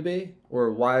that came to be,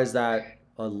 or why is that?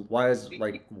 Why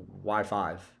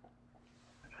 5?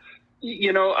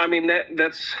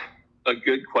 That's a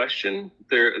good question.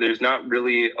 There's not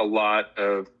really a lot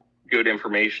of good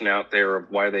information out there of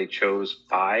why they chose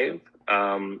 5.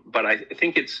 But I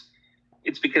think it's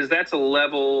because that's a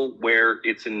level where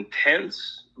it's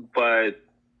intense, but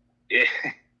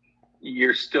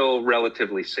you're still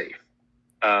relatively safe.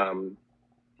 At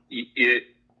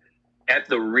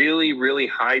the really, really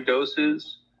high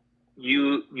doses,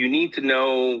 you need to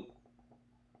know,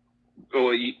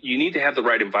 or you need to have the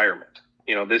right environment.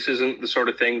 This isn't the sort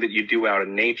of thing that you do out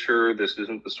in nature. This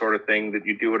isn't the sort of thing that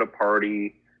you do at a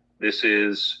party. This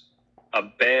is a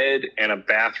bed and a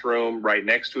bathroom right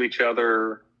next to each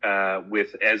other,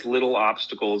 with as little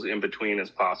obstacles in between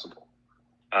as possible.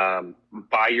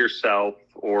 By yourself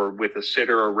or with a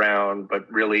sitter around,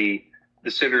 but really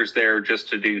the sitter's there just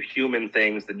to do human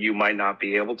things that you might not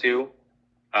be able to.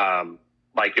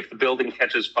 Like if the building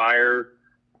catches fire,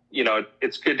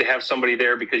 it's good to have somebody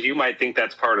there because you might think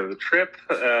that's part of the trip.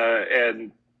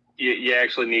 And you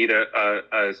actually need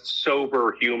a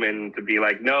sober human to be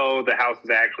like, no, the house is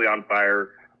actually on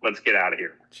fire. Let's get out of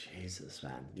here. Jesus,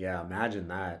 man. Yeah, imagine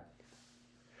that.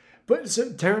 But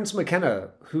so Terence McKenna,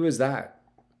 who is that?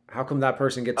 How come that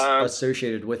person gets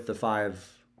associated with the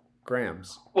 5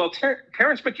 grams? Well,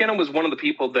 Terence McKenna was one of the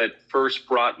people that first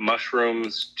brought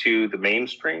mushrooms to the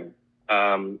mainstream.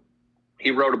 He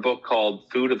wrote a book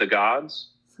called Food of the Gods,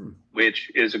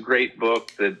 which is a great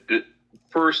book that the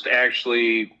first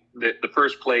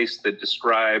place that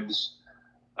describes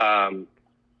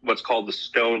what's called the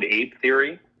stoned ape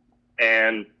theory.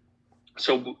 And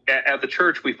so at the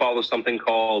church, we follow something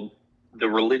called the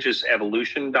religious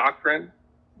evolution doctrine,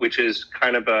 which is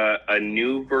kind of a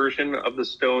new version of the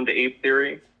stoned ape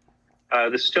theory.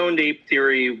 The stoned ape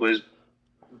theory was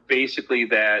basically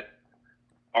that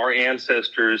our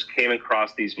ancestors came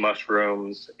across these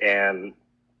mushrooms, and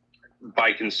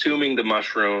by consuming the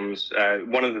mushrooms,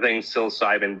 one of the things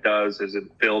psilocybin does is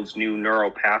it builds new neural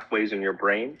pathways in your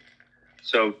brain.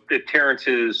 So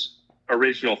Terence's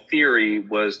original theory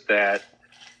was that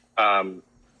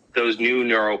those new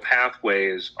neural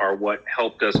pathways are what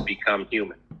helped us become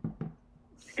human.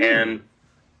 And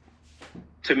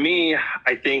to me,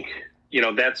 I think,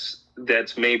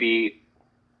 that's maybe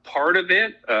part of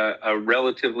it, a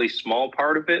relatively small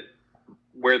part of it.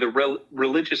 Where the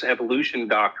religious evolution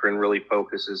doctrine really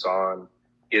focuses on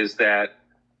is that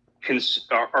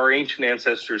our ancient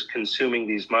ancestors consuming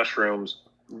these mushrooms,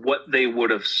 what they would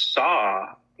have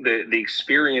saw, the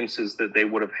experiences that they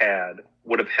would have had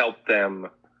would have helped them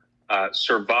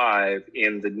survive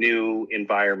in the new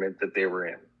environment that they were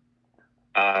in.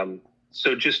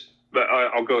 So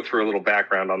I'll go through a little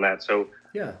background on that. So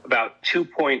about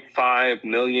 2.5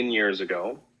 million years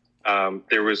ago,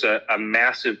 there was a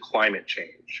massive climate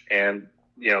change. And,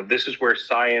 this is where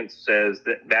science says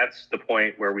that's the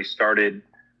point where we started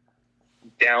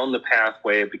down the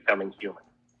pathway of becoming human.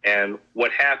 And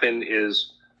what happened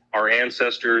is our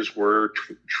ancestors were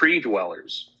tree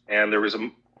dwellers, and there was a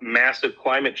massive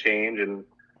climate change. And,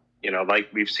 like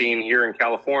we've seen here in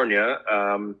California,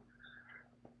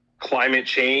 climate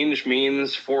change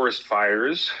means forest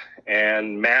fires,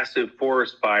 and massive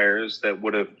forest fires that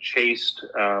would have chased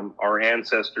our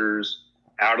ancestors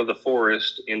out of the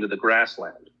forest into the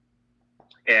grassland.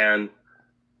 And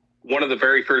one of the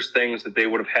very first things that they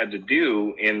would have had to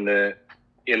do in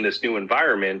this new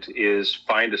environment is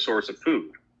find a source of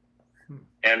food.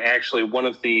 And actually, one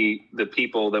of the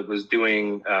people that was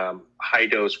doing high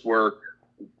dose work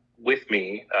with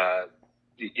me, I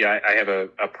have a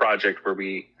project where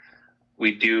we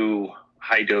do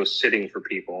high dose sitting for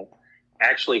people,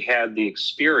 actually had the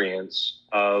experience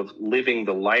of living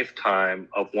the lifetime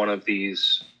of one of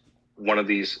these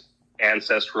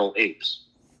ancestral apes.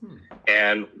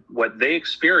 And what they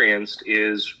experienced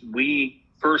is we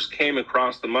first came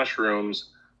across the mushrooms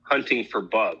hunting for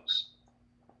bugs.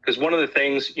 Because one of the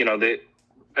things,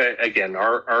 again,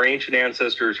 our ancient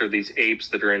ancestors are these apes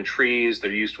that are in trees.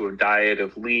 They're used to a diet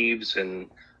of leaves and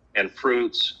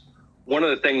fruits. one of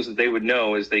the things that they would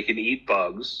know is they can eat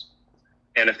bugs.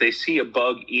 And if they see a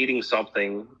bug eating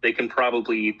something, they can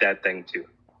probably eat that thing too.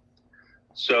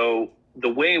 So the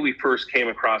way we first came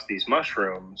across these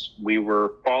mushrooms, we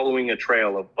were following a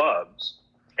trail of bugs,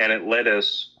 and it led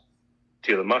us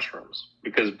to the mushrooms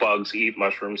because bugs eat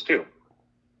mushrooms too.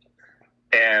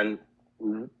 And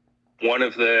one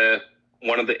of the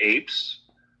apes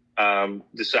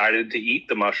decided to eat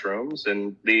the mushrooms,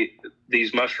 and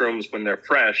these mushrooms, when they're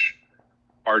fresh,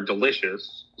 are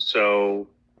delicious. So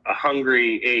a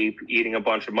hungry ape eating a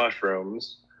bunch of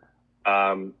mushrooms,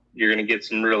 you're going to get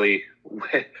some really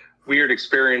weird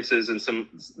experiences and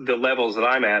the levels that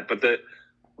I'm at. But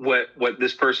what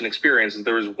this person experienced is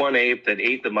there was one ape that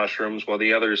ate the mushrooms while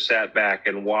the others sat back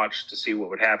and watched to see what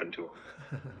would happen to him.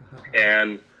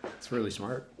 And it's really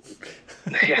smart.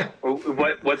 Yeah,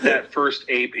 what that first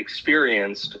ape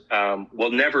experienced,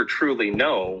 we'll never truly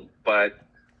know, but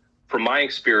from my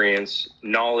experience,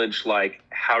 knowledge like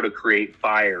how to create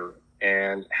fire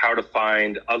and how to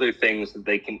find other things that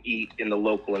they can eat in the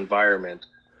local environment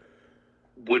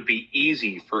would be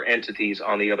easy for entities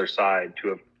on the other side to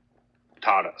have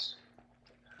taught us.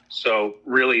 So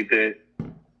really the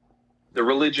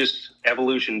religious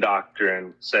evolution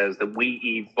doctrine says that we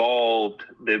evolved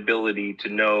the ability to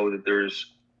know that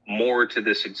there's more to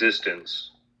this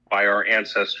existence by our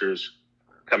ancestors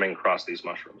coming across these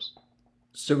mushrooms.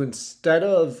 So instead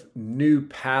of new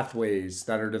pathways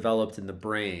that are developed in the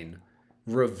brain,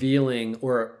 revealing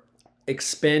or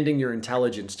expanding your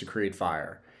intelligence to create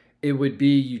fire, it would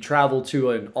be you travel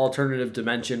to an alternative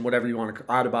dimension, whatever you want to,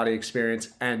 out-of-body experience,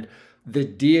 and the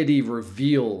deity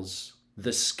reveals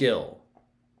the skill.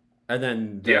 And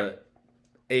then the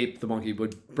ape, the monkey,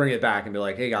 would bring it back and be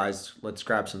like, hey guys, let's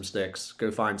grab some sticks,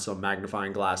 go find some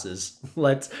magnifying glasses.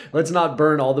 Let's not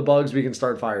burn all the bugs, we can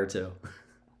start fire too.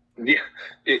 Yeah,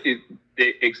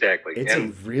 exactly. It's a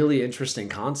really interesting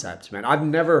concept, man. I've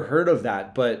never heard of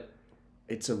that, but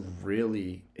it's a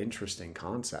really interesting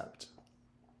concept.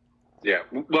 Yeah.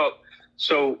 Well,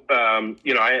 so, I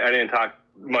didn't talk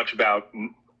much about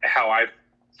how I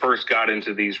first got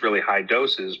into these really high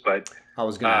doses, but I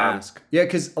was going to ask. Yeah,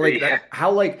 because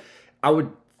I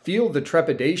would feel the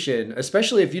trepidation,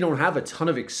 especially if you don't have a ton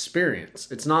of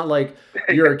experience. It's not like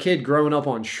you're a kid growing up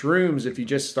on shrooms if you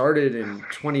just started in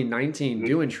 2019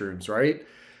 doing shrooms, right?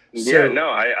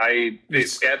 I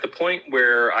at the point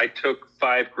where I took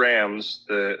 5 grams,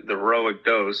 the heroic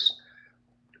dose,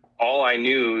 all I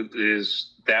knew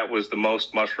is that was the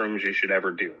most mushrooms you should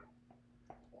ever do.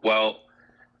 Well,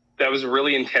 that was a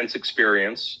really intense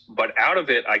experience, but out of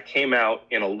it, I came out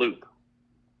in a loop.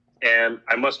 And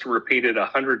I must have repeated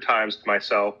 100 times to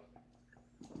myself,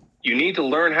 you need to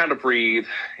learn how to breathe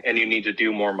and you need to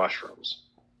do more mushrooms.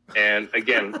 And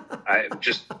again, I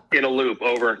just in a loop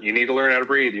over, you need to learn how to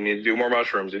breathe. You need to do more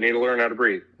mushrooms. You need to learn how to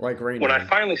breathe. Like Rain When Man. I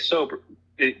finally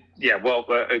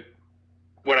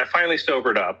when I finally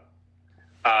sobered up,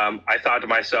 I thought to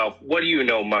myself, what do you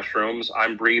know, mushrooms?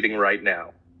 I'm breathing right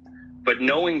now. But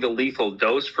knowing the lethal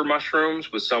dose for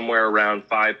mushrooms was somewhere around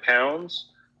 5 pounds,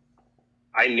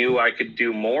 I knew I could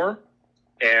do more.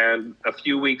 And a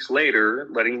few weeks later,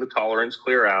 letting the tolerance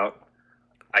clear out,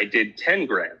 I did 10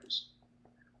 grams.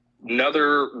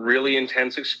 Another really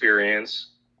intense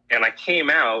experience. And I came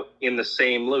out in the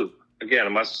same loop. Again, I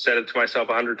must have said it to myself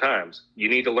 100 times. You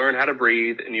need to learn how to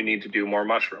breathe and you need to do more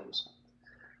mushrooms.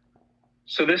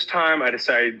 So this time I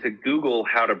decided to Google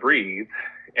how to breathe.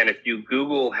 And if you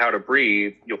Google how to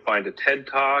breathe, you'll find a TED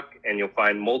Talk and you'll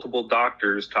find multiple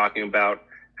doctors talking about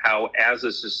how as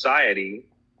a society,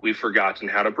 we've forgotten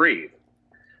how to breathe.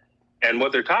 And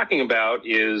what they're talking about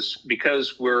is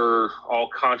because we're all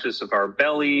conscious of our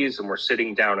bellies and we're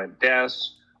sitting down at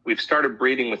desks, we've started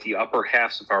breathing with the upper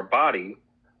halves of our body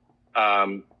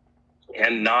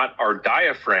and not our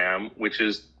diaphragm, which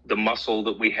is the muscle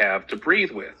that we have to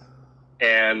breathe with.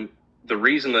 And the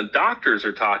reason the doctors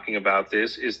are talking about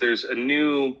this is there's a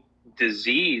new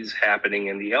disease happening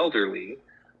in the elderly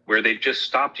where they've just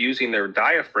stopped using their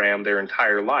diaphragm their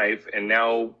entire life. And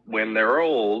now when they're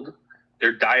old,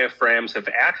 their diaphragms have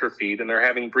atrophied and they're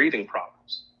having breathing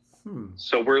problems.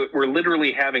 So we're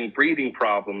literally having breathing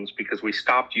problems because we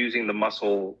stopped using the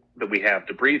muscle that we have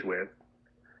to breathe with.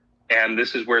 And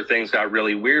this is where things got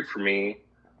really weird for me.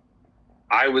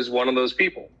 I was one of those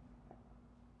people.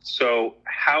 So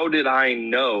how did I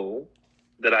know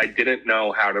that I didn't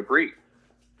know how to breathe?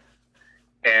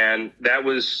 And that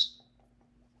was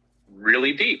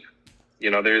really deep.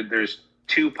 There's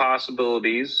 2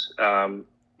 possibilities.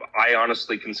 I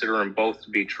honestly consider them both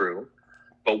to be true.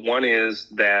 But one is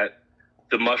that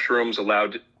the mushrooms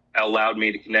allowed allowed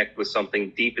me to connect with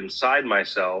something deep inside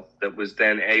myself that was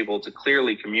then able to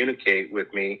clearly communicate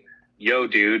with me, yo,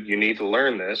 dude, you need to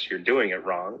learn this. You're doing it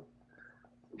wrong.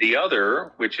 The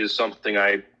other, which is something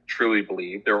I truly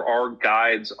believe, there are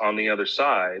guides on the other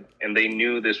side, and they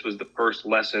knew this was the first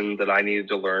lesson that I needed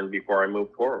to learn before I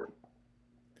moved forward.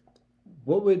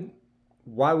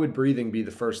 Why would breathing be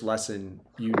the first lesson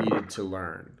you needed to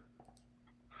learn?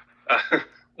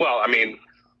 Well, I mean,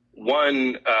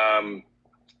 one,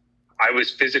 I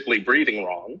was physically breathing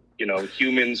wrong. You know,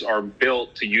 humans are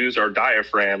built to use our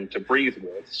diaphragm to breathe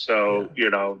with. So, you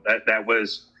know, that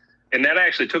was, and that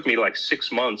actually took me like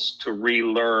 6 months to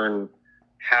relearn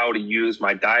how to use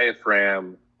my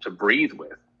diaphragm to breathe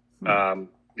with.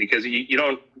 Because you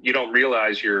don't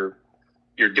realize you're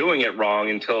doing it wrong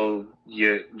until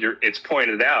it's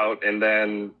pointed out, and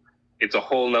then it's a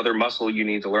whole nother muscle you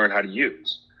need to learn how to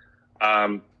use.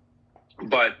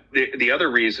 But the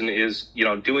other reason is, you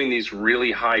know, doing these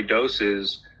really high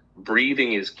doses,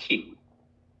 breathing is key.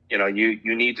 You know,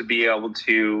 you need to be able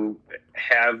to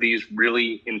have these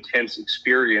really intense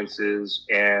experiences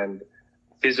and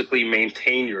physically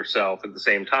maintain yourself at the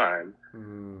same time.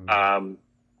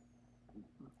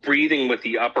 Breathing with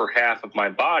the upper half of my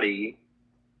body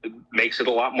makes it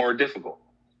a lot more difficult.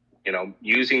 You know,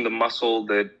 using the muscle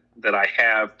that I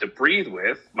have to breathe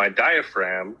with, my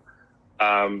diaphragm,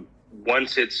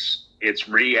 once it's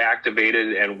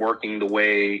reactivated and working the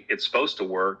way it's supposed to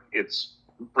work,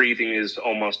 breathing is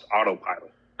almost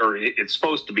autopilot, or it's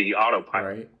supposed to be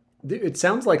autopilot. Right. It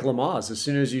sounds like Lamaze. As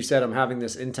soon as you said, I'm having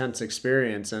this intense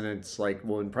experience, and it's like,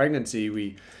 well, in pregnancy,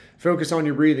 we focus on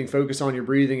your breathing,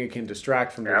 it can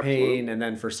distract from the pain. And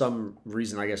then for some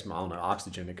reason, I guess, I don't know,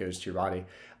 oxygen that goes to your body.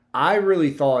 I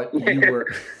really thought you were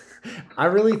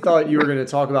going to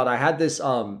talk about, I had this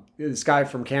guy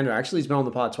from Canada, actually he's been on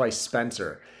the pod twice,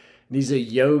 Spencer, and he's a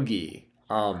yogi.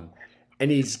 And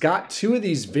he's got 2 of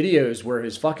these videos where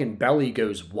his fucking belly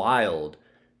goes wild.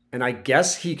 And I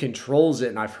guess he controls it.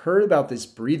 And I've heard about this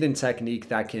breathing technique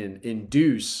that can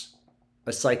induce a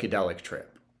psychedelic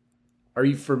trip. Are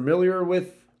you familiar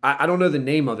with, I don't know the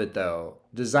name of it though.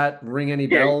 Does that ring any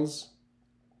bells?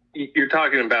 You're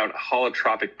talking about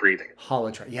holotropic breathing.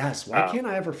 Yes. Why can't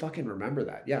I ever fucking remember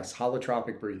that? Yes.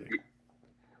 Holotropic breathing.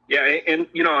 Yeah. And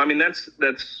you know, I mean, that's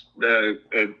a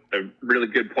really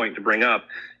good point to bring up.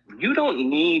 You don't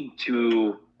need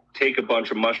to take a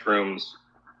bunch of mushrooms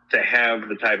to have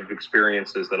the type of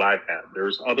experiences that I've had.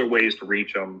 There's other ways to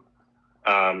reach them,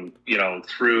 you know,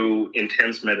 through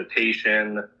intense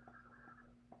meditation,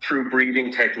 through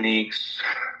breathing techniques.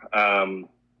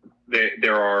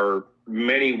 There are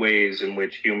many ways in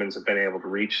which humans have been able to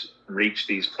reach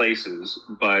these places,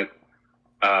 but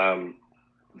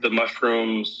the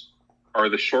mushrooms are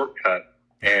the shortcut,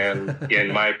 and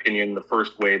in my opinion, the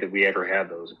first way that we ever had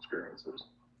those experiences.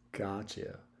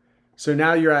 Gotcha. So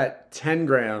now you're at 10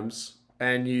 grams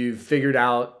and you've figured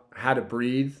out how to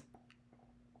breathe.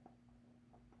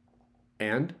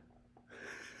 And?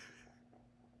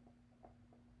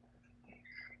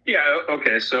 Yeah.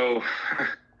 Okay. So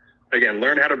again,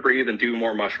 learn how to breathe and do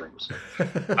more mushrooms.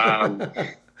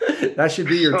 That should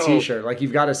be your t-shirt. Like,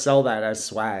 you've got to sell that as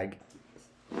swag.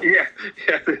 Yeah,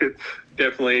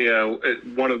 definitely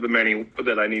one of the many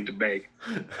that I need to make.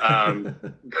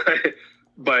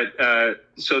 But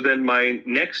so then my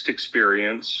next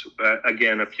experience,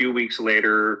 again, a few weeks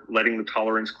later, letting the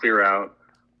tolerance clear out,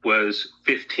 was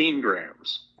 15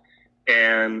 grams.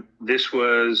 And this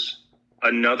was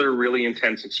another really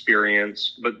intense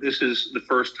experience, but this is the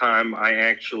first time I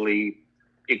actually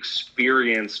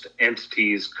experienced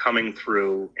entities coming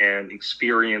through and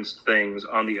experienced things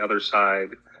on the other side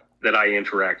that I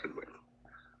interacted with.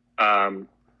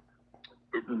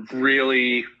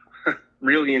 Really,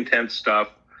 really intense stuff.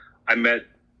 I met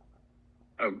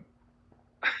a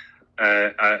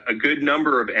good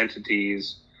number of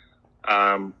entities,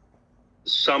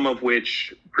 some of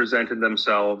which presented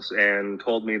themselves and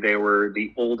told me they were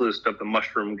the oldest of the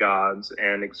mushroom gods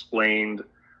and explained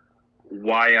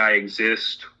why I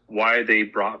exist, why they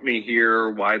brought me here,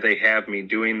 why they have me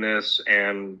doing this,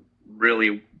 and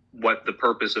really what the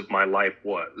purpose of my life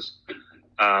was.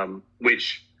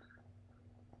 Which,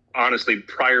 honestly,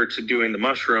 prior to doing the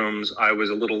mushrooms, I was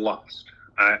a little lost.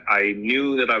 I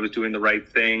knew that I was doing the right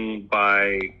thing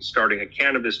by starting a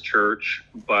cannabis church,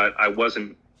 but I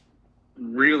wasn't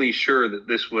really sure that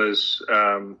this was,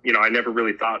 I never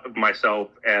really thought of myself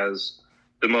as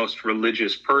the most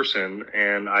religious person,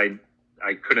 and I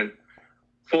couldn't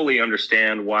fully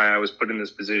understand why I was put in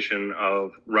this position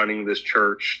of running this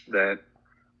church that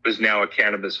was now a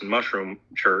cannabis and mushroom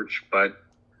church. But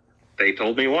they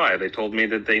told me why. They told me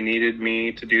that they needed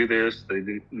me to do this.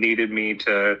 They needed me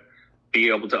to be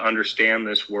able to understand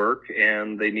this work,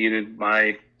 and they needed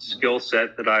my skill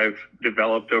set that I've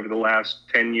developed over the last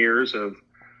 10 years of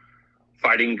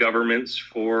fighting governments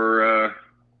for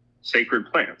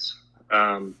sacred plants.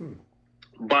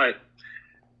 But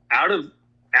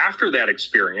after that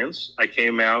experience, I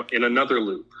came out in another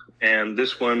loop, and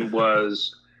this one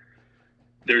was,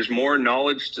 there's more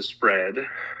knowledge to spread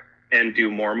and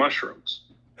do more mushrooms.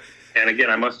 And again,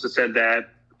 I must have said that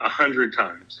 100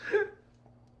 times.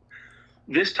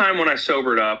 This time when I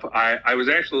sobered up, I was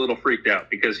actually a little freaked out,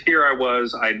 because here I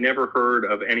was, I'd never heard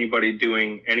of anybody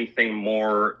doing anything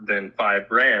more than 5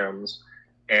 grams.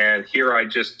 And here I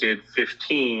just did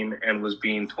 15 and was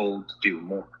being told to do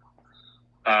more.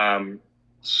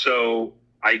 So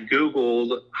I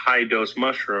Googled high dose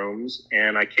mushrooms,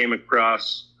 and I came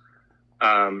across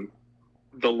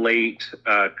the late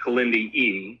Kalindi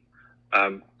E.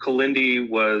 Kalindi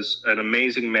was an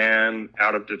amazing man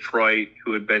out of Detroit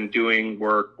who had been doing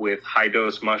work with high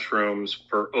dose mushrooms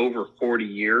for over 40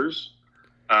 years.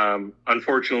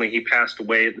 Unfortunately, he passed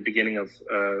away at the beginning of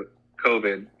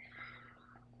COVID.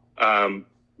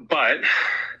 But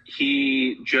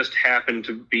he just happened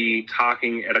to be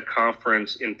talking at a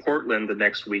conference in Portland the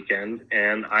next weekend,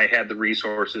 and I had the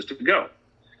resources to go.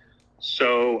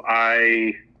 So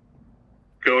I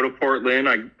go to Portland,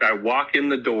 I walk in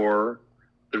the door,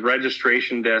 the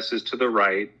registration desk is to the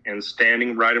right, and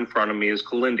standing right in front of me is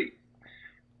Kalindi.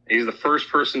 He's the first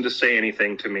person to say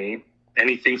anything to me, and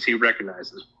he thinks he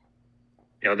recognizes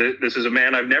me. This is a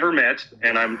man I've never met,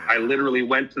 and I literally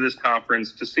went to this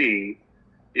conference to see.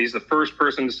 He's the first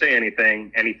person to say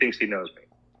anything, and he thinks he knows me.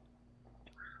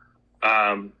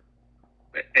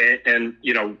 And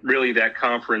really that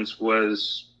conference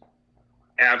was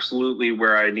absolutely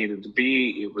where I needed to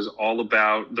be. It was all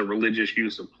about the religious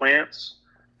use of plants.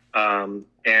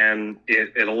 And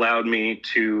it allowed me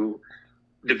to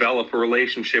develop a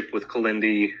relationship with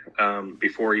Kalindi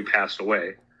before he passed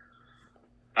away.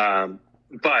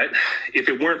 But if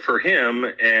it weren't for him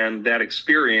and that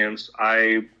experience,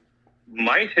 I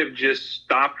might have just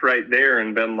stopped right there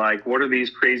and been like, what are these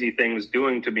crazy things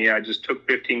doing to me? I just took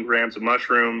 15 grams of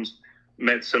mushrooms,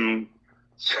 met some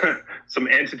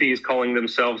entities calling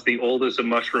themselves the oldest of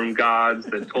mushroom gods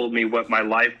that told me what my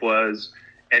life was.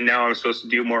 And now I'm supposed to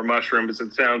do more mushrooms.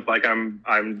 It sounds like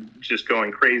I'm just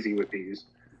going crazy with these.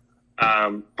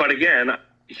 But again,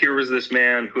 here was this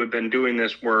man who had been doing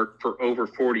this work for over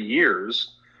 40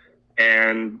 years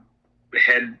and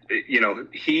had,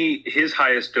 his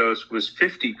highest dose was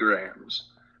 50 grams,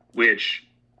 which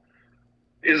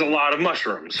is a lot of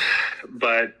mushrooms.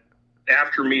 But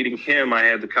after meeting him, I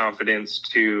had the confidence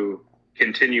to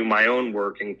continue my own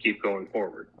work and keep going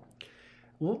forward.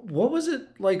 What was it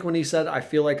like when he said, I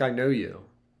feel like I know you?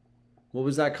 What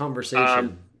was that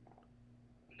conversation?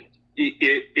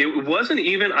 It wasn't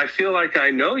even, I feel like I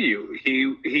know you.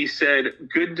 He said,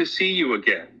 good to see you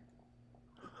again.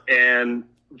 And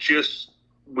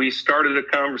we started a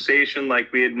conversation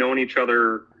like we had known each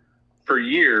other for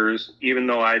years, even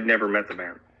though I'd never met the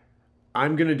man.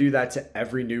 I'm going to do that to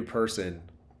every new person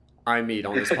I meet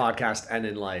on this podcast and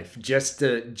in life, just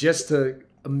to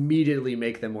immediately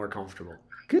make them more comfortable.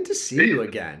 Good to see you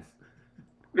again.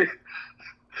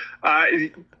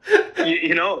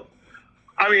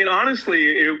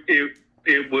 Honestly,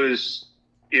 it was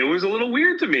a little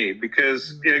weird to me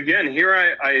because, again,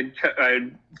 here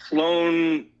I'd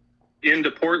flown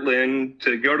into Portland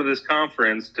to go to this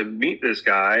conference to meet this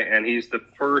guy, and he's the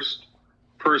first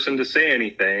person to say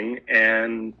anything,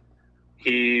 and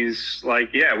he's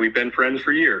like, yeah, we've been friends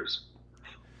for years.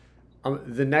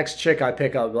 The next chick I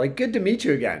pick up, like, good to meet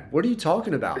you again. What are you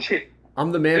talking about?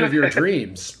 I'm the man of your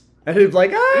dreams. And it'd be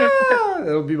like,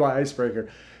 that'll be my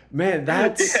icebreaker. Man,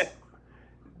 that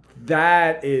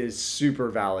is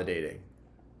super validating,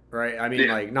 right? I mean,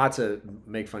 like, not to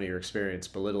make fun of your experience,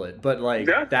 belittle it, but like,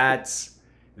 that's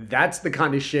the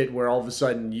kind of shit where all of a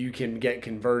sudden you can get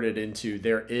converted into,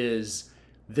 there is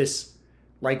this,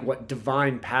 like, what,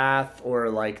 divine path, or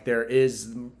like, there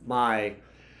is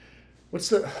what's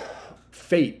the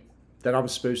fate that I'm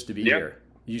supposed to be here.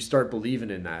 You start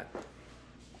believing in that.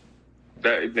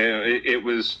 It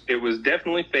was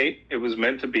definitely fate. It was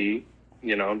meant to be.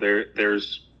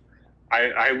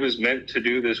 I was meant to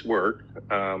do this work,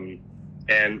 and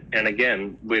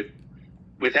again,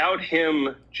 without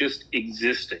him just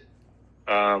existing,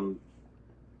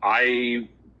 I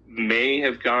may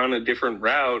have gone a different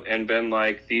route and been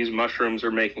like, these mushrooms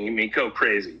are making me go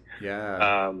crazy.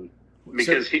 Yeah.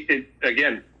 Because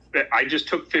I just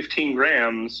took 15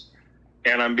 grams,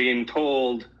 and I'm being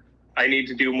told I need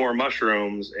to do more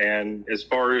mushrooms. And as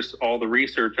far as all the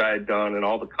research I had done and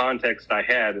all the context I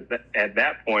had at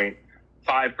that point,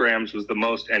 5 grams was the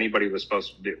most anybody was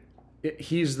supposed to do.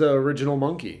 He's the original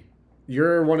monkey.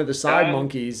 You're one of the side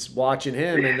monkeys watching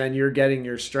him, and then you're getting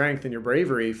your strength and your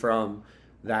bravery from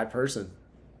that person.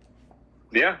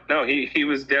 Yeah, no, he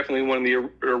was definitely one of the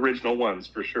original ones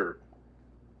for sure.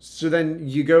 So then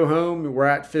you go home, we're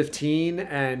at 15,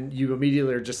 and you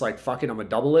immediately are just like, fucking, I'm going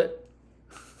to double it?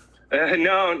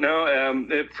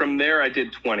 No. From there, I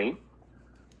did 20.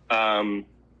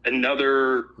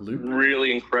 Another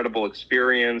really incredible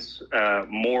experience,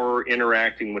 more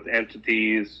interacting with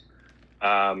entities.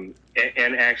 And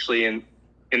actually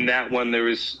in that one, there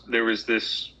was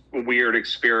this weird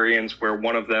experience where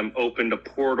one of them opened a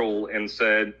portal and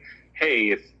said, hey,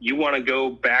 if you want to go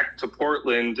back to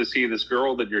Portland to see this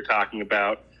girl that you're talking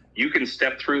about, you can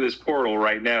step through this portal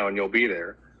right now and you'll be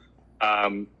there.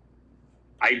 I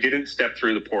didn't step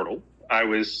through the portal. I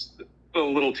was a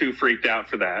little too freaked out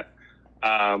for that.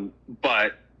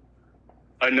 But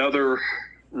another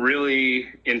really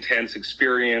intense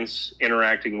experience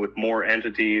interacting with more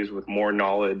entities, with more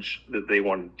knowledge that they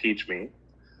wanted to teach me.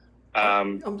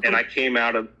 And I came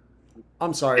out of...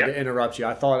 I'm sorry to interrupt you.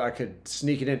 I thought I could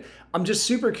sneak it in. I'm just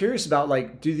super curious about,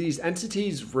 like, do these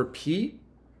entities repeat?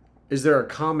 Is there a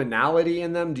commonality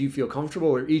in them? Do you feel comfortable?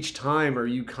 Or each time are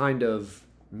you kind of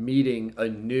meeting a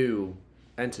new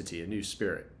entity, a new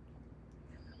spirit?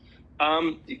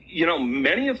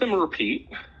 Many of them repeat.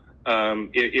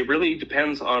 It really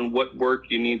depends on what work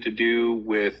you need to do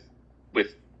with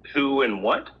who and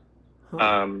what.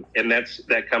 And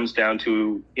that comes down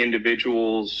to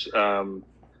individuals, an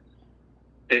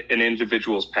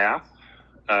individual's path.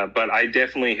 But I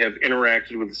definitely have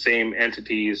interacted with the same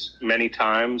entities many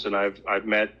times, and I've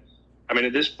met. I mean,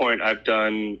 at this point, I've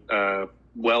done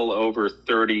well over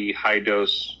 30 high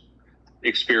dose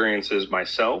experiences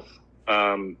myself,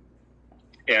 and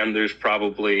there's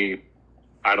probably,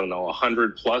 I don't know,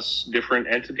 100 plus different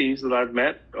entities that I've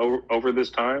met over this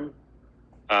time.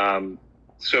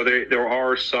 So there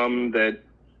are some that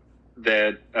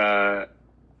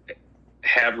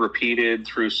have repeated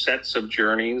through sets of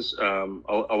journeys. A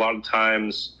lot of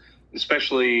times,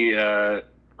 especially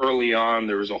early on,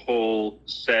 there was a whole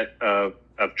set of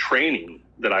training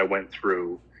that I went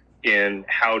through in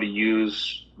how to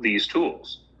use these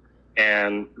tools.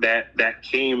 And that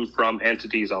came from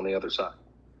entities on the other side.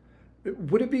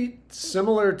 Would it be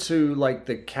similar to like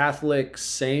the Catholic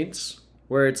saints,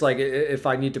 where it's like, if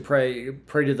I need to pray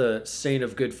to the saint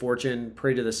of good fortune,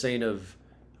 pray to the saint of,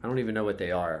 I don't even know what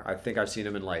they are. I think I've seen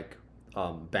them in like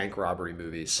bank robbery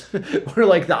movies where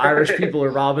like the Irish people are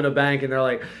robbing a bank and they're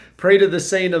like, pray to the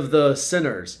saint of the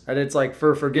sinners. And it's like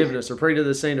for forgiveness, or pray to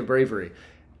the saint of bravery.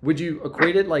 Would you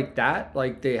equate it like that?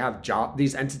 Like they have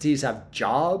these entities have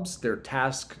jobs, they're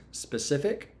task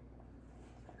specific?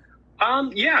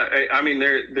 Yeah, I mean,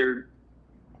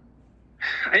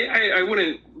 I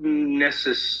wouldn't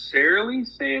necessarily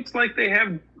say it's like they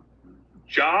have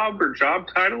job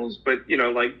titles, but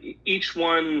like each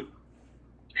one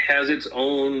has its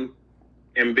own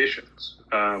ambitions,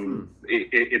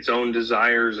 its own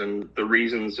desires and the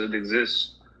reasons it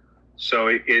exists.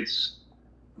 So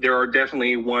there are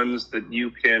definitely ones that you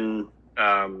can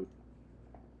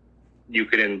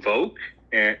invoke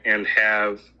and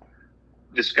have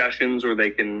discussions, or they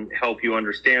can help you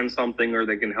understand something, or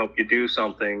they can help you do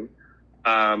something.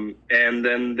 And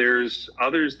then there's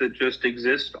others that just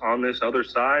exist on this other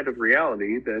side of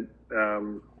reality that,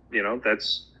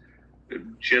 that's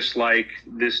just like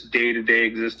this day-to-day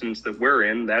existence that we're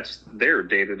in. That's their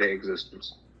day-to-day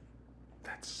existence.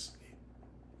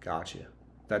 Gotcha.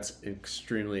 That's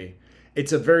extremely,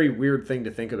 it's a very weird thing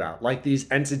to think about. Like these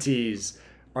entities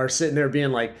are sitting there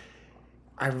being like,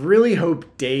 I really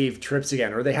hope Dave trips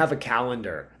again, or they have a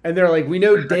calendar and they're like, we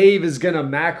know Dave is going to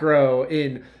macro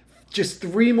in just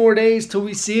 3 more days till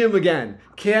we see him again.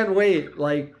 Can't wait.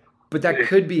 Like, but that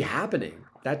could be happening.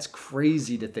 That's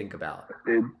crazy to think about.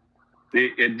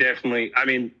 It definitely, I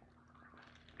mean,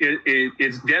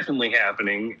 it's definitely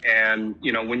happening. And,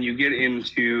 when you get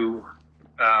into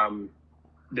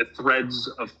the threads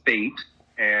of fate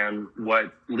and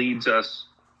what leads us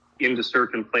into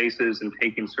certain places and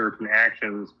taking certain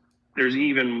actions, there's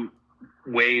even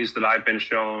ways that I've been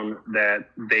shown that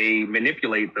they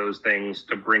manipulate those things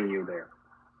to bring you there.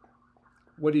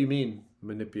 What do you mean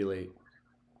manipulate?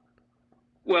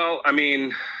 Well, I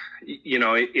mean,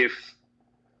 if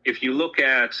you look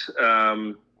at,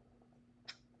 I'm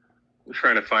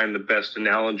trying to find the best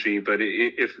analogy, but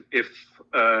if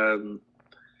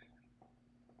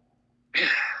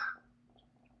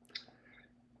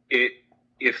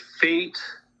fate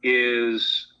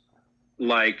is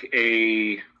like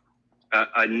a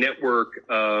network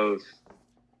of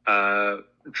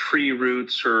tree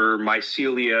roots or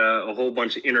mycelia, a whole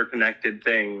bunch of interconnected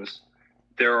things.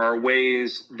 There are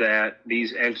ways that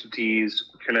these entities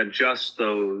can adjust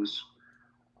those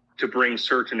to bring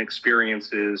certain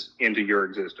experiences into your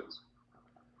existence.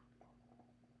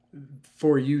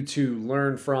 For you to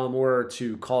learn from, or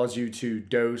to cause you to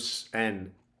dose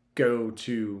and go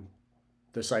to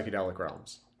the psychedelic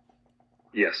realms.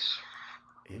 Yes.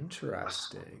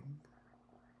 Interesting.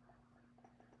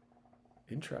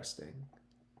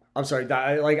 I'm sorry.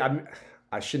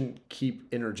 I shouldn't keep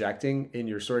interjecting in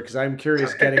your story because I'm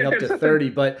curious getting up to 30.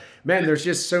 But man, there's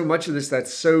just so much of this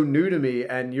that's so new to me.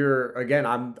 And you're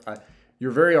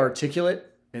very articulate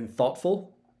and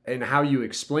thoughtful in how you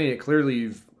explain it. Clearly,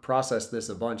 you've processed this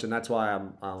a bunch, and that's why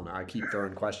I keep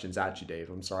throwing questions at you, Dave.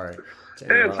 I'm sorry.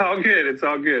 It's all good. It's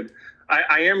all good.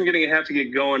 I am going to have to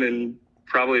get going in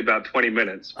probably about 20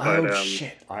 minutes. But,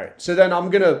 shit. All right. So then I'm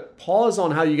going to pause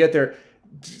on how you get there.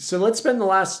 So let's spend the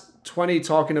last 20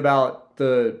 talking about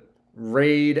the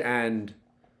raid and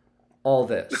all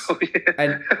this. Oh, yeah.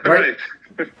 And right,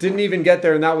 didn't even get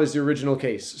there, and that was the original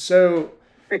case. So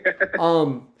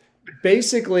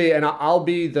basically, and I'll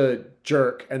be the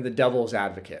jerk and the devil's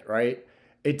advocate, right?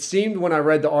 It seemed when I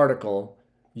read the article,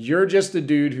 you're just a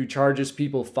dude who charges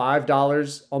people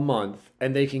 $5 a month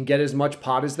and they can get as much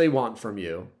pot as they want from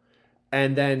you.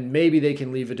 And then maybe they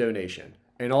can leave a donation.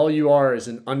 And all you are is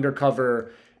an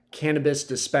undercover cannabis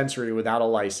dispensary without a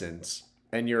license.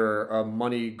 And you're a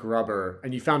money grubber.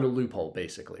 And you found a loophole,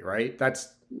 basically, right?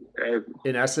 That's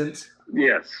in essence.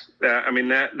 Yes. I mean,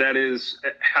 that is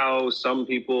how some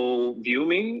people view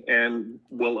me and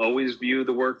will always view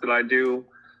the work that I do.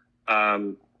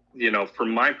 From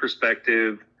my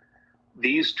perspective,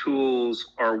 these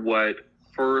tools are what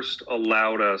first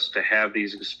allowed us to have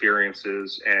these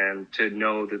experiences and to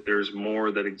know that there's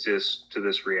more that exists to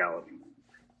this reality.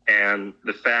 And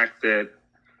the fact that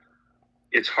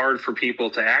it's hard for people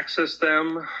to access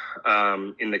them.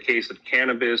 In the case of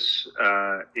cannabis,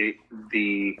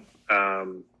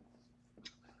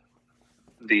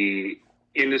 the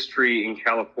industry in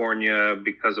California,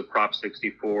 because of Prop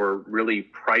 64, really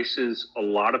prices a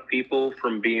lot of people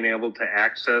from being able to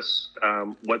access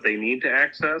what they need to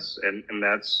access, and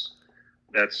that's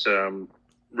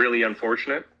really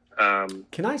unfortunate.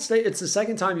 Can I say it's the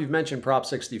second time you've mentioned Prop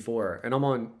 64, and I'm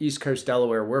on East Coast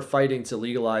Delaware. We're fighting to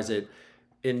legalize it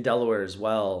in Delaware as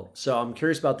well. So I'm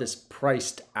curious about this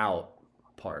priced out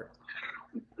part.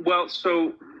 Well,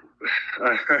 so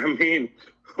I mean,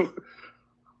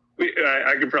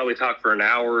 I could probably talk for an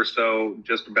hour or so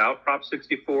just about Prop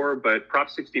 64, but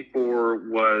Prop 64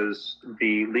 was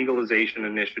the legalization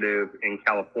initiative in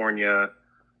California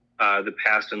that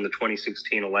passed in the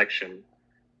 2016 election.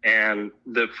 And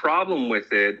the problem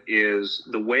with it is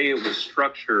the way it was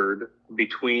structured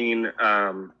between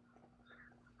a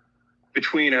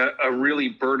really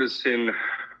burdensome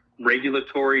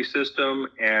regulatory system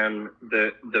and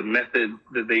the method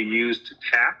that they use to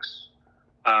tax.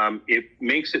 It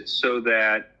makes it so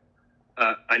that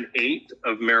an eighth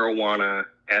of marijuana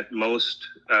at most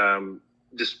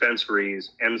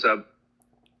dispensaries ends up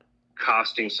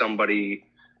costing somebody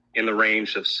in the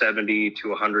range of $70 to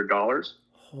 $100.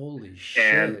 Holy shit!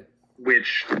 And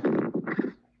which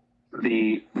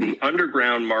the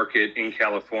underground market in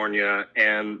California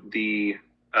and the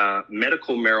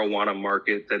medical marijuana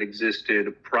market that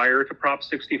existed prior to Prop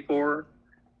 64,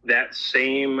 that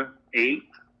same eighth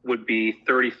would be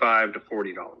 $35 to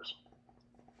 $40.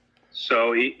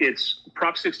 So it's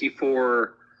Prop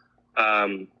 64.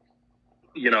 Again,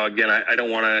 I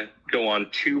don't want to go on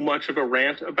too much of a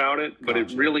rant about it, but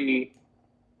Gotcha. it really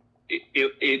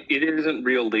it isn't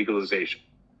real legalization.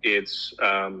 It's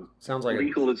sounds like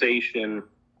legalization.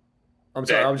 I'm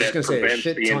sorry, I was just going to say a prevents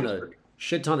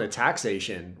shit ton of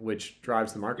taxation, which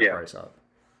drives the market price up.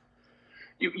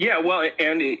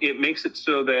 And it makes it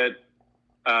so that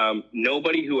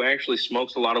nobody who actually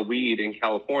smokes a lot of weed in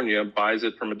California buys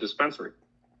it from a dispensary.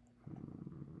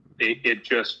 It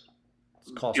just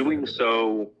doing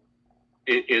so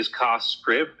is cost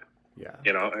prohibitive. Yeah.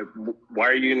 Why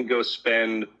are you going to go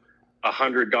spend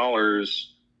 $100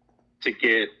 to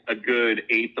get a good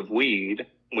eighth of weed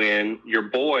when your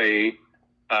boy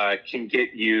can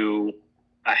get you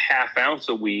a half ounce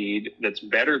of weed that's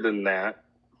better than that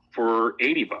for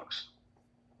 $80?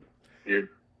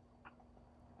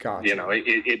 Gotcha.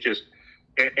 It just,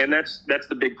 and that's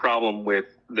the big problem with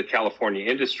the California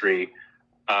industry.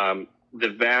 The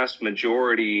vast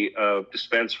majority of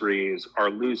dispensaries are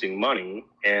losing money,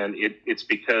 and it's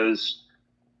because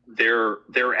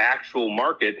their actual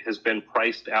market has been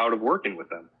priced out of working with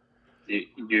them.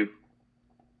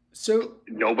 So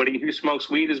nobody who smokes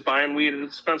weed is buying weed at a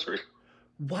dispensary.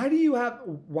 Why do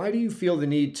you feel the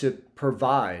need to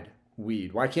provide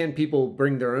weed? Why can't people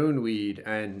bring their own weed,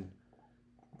 and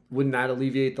wouldn't that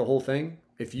alleviate the whole thing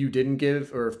if you didn't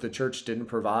give, or if the church didn't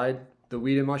provide the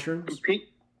weed and mushrooms?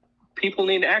 People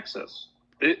need access.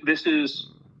 This is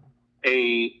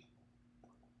a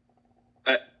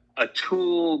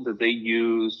tool that they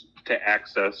use to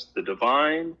access the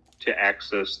divine, to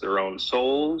access their own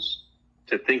souls,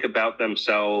 to think about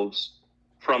themselves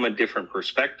from a different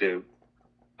perspective.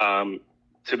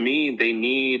 To me, they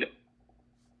need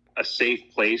a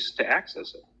safe place to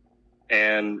access it.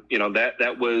 And,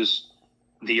 that was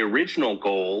the original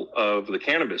goal of the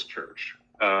Cannabis Church.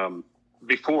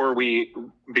 Before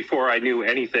I knew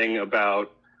anything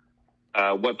about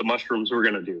what the mushrooms were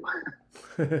going to do.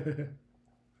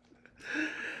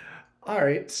 All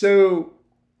right. So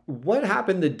what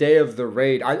happened the day of the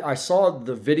raid? I saw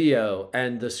the video,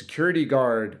 and the security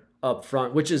guard up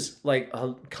front, which is like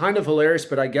kind of hilarious,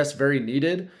 but I guess very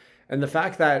needed. And the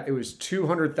fact that it was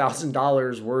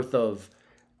 $200,000 worth of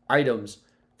items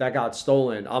that got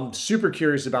stolen. I'm super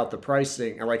curious about the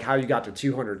pricing and like how you got to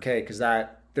 $200K, because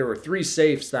there were 3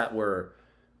 safes that were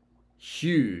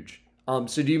huge.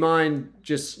 So do you mind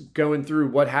just going through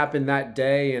what happened that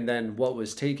day and then what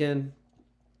was taken?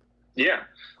 Yeah.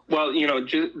 Well,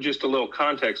 just a little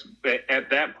context. At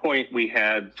that point, we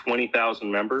had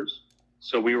 20,000 members.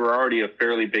 So we were already a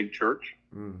fairly big church.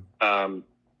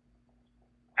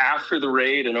 After the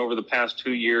raid and over the past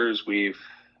 2 years, we've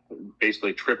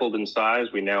basically tripled in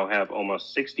size. We now have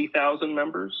almost 60,000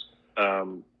 members,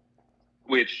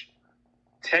 which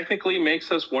technically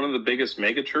makes us one of the biggest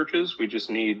mega churches. We just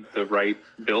need the right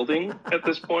building at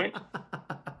this point.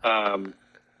 But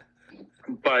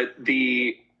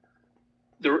the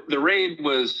raid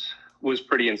was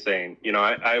pretty insane.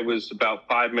 I was about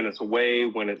 5 minutes away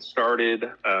when it started.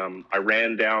 I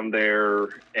ran down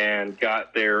there and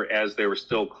got there as they were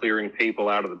still clearing people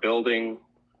out of the building.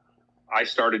 I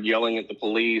started yelling at the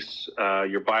police,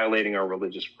 "You're violating our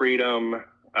religious freedom.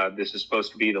 This is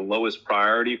supposed to be the lowest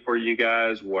priority for you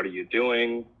guys. What are you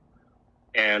doing?"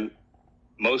 And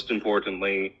most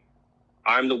importantly,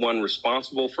 I'm the one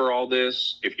responsible for all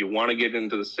this. If you want to get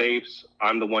into the safes,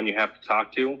 I'm the one you have to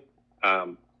talk to.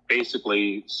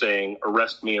 Basically saying,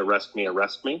 "Arrest me, arrest me,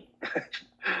 arrest me."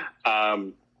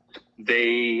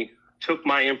 They took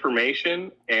my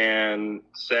information and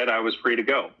said I was free to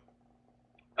go,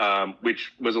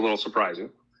 which was a little surprising.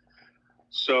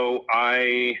 So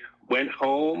I went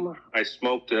home, I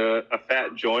smoked a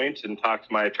fat joint and talked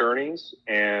to my attorneys,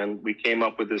 and we came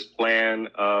up with this plan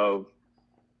of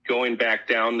going back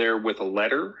down there with a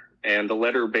letter. And the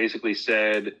letter basically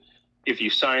said, if you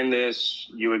sign this,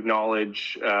 you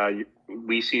acknowledge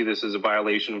we see this as a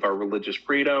violation of our religious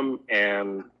freedom,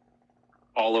 and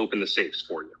I'll open the safes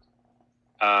for you.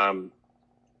 And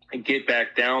get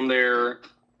back down there.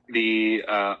 The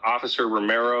officer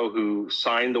Romero, who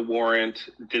signed the warrant,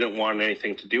 didn't want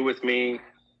anything to do with me.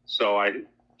 So I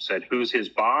said, "Who's his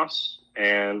boss?"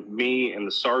 And me and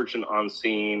the sergeant on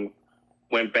scene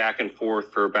went back and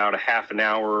forth for about a half an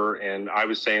hour. And I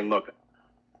was saying, "Look,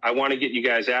 I want to get you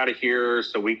guys out of here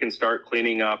so we can start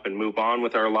cleaning up and move on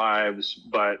with our lives,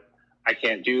 but I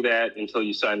can't do that until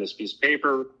you sign this piece of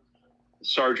paper." The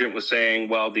sergeant was saying,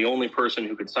 well, the only person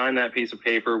who could sign that piece of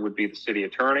paper would be the city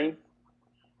attorney.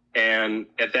 And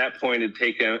at that point, it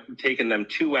had taken them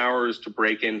 2 hours to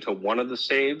break into one of the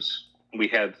saves. We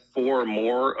had 4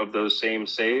 more of those same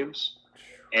saves.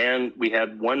 And we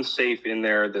had one safe in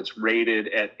there that's rated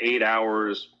at 8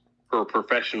 hours for a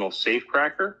professional safe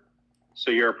cracker.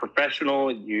 So you're a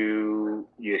professional, you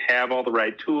have all the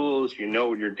right tools, you know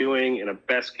what you're doing. In a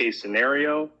best case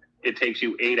scenario, it takes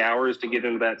you 8 hours to get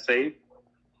into that safe.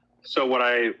 So what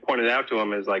I pointed out to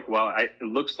him is like, well, it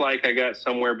looks like I got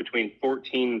somewhere between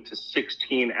 14 to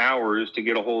 16 hours to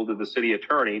get a hold of the city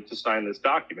attorney to sign this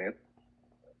document.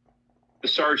 The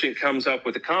sergeant comes up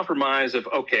with a compromise of,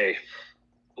 okay,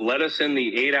 let us in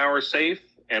the 8-hour safe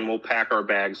and we'll pack our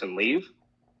bags and leave.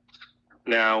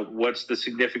 Now, what's the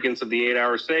significance of the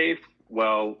 8-hour safe?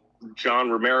 Well, John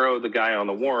Romero, the guy on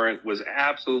the warrant, was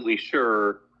absolutely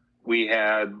sure we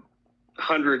had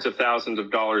hundreds of thousands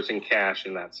of dollars in cash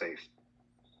in that safe.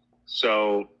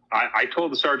 So I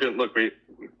told the sergeant, look,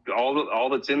 all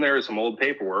that's in there is some old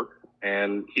paperwork.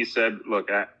 And he said, look,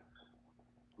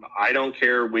 I don't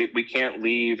care. We can't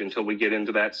leave until we get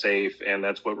into that safe. And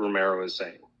that's what Romero is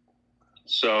saying.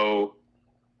 So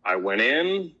I went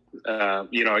in,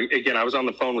 again, I was on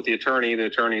the phone with the attorney. The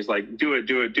attorney's like, do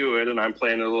it. And I'm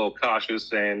playing a little cautious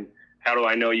saying, how do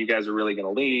I know you guys are really going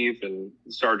to leave? And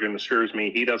the sergeant assures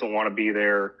me he doesn't want to be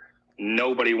there.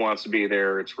 Nobody wants to be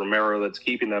there. It's Romero that's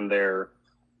keeping them there.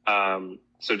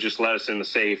 So just let us in the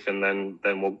safe, and then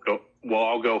we'll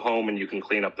all go home and you can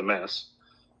clean up the mess.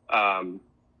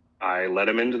 I let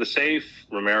him into the safe.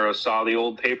 Romero saw the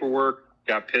old paperwork,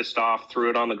 got pissed off, threw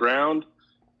it on the ground,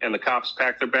 and the cops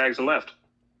packed their bags and left.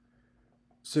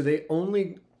 So they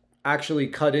only actually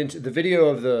cut into the video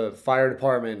of the fire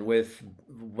department with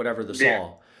whatever the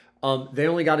saw. Yeah. They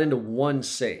only got into one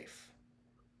safe.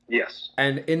 Yes.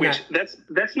 And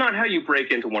that's not how you break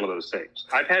into one of those safes.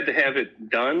 I've had to have it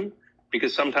done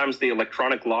because sometimes the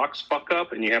electronic locks fuck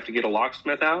up and you have to get a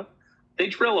locksmith out. They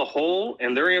drill a hole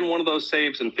and they're in one of those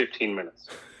safes in 15 minutes.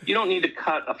 You don't need to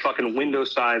cut a fucking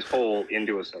window-sized hole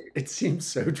into a safe. It seems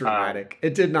so dramatic.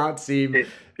 It did not seem...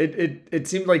 It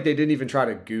seemed like they didn't even try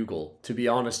to Google, to be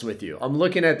honest with you. I'm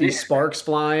looking at these sparks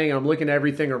flying. I'm looking at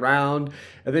everything around.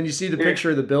 And then you see the picture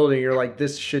of the building. You're like,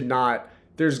 this should not...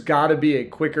 There's got to be a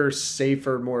quicker,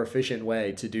 safer, more efficient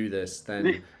way to do this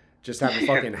than just have a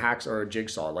fucking hacksaw or a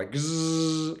jigsaw, like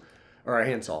zzz, or a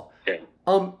handsaw. Okay.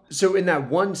 So in that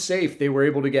one safe, they were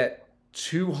able to get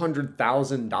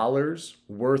 $200,000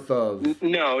 worth of...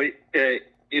 No,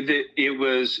 it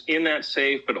was in that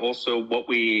safe, but also what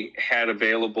we had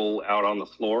available out on the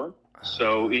floor.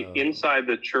 So inside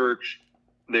the church,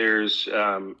 there's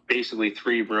basically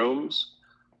 3 rooms.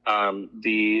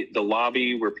 The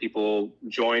lobby where people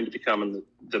join to become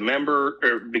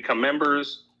become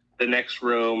members. The next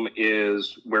room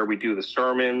is where we do the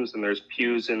sermons, and there's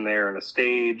pews in there and a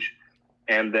stage.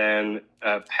 And then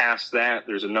past that,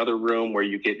 there's another room where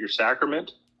you get your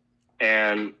sacrament,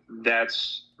 and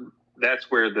that's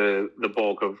where the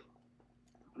bulk of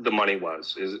the money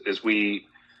was. Is we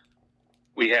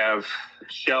have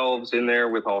shelves in there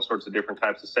with all sorts of different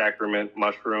types of sacrament,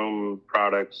 mushroom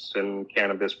products, and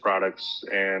cannabis products,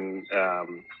 and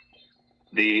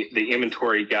the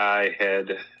inventory guy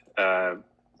had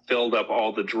filled up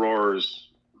all the drawers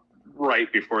right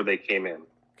before they came in.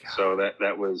 God. So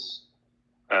that was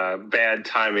bad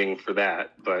timing for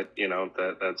that, but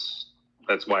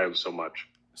that's why it was so much.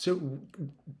 So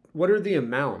what are the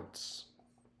amounts?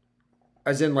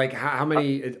 As in, like, how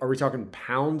many, are we talking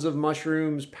pounds of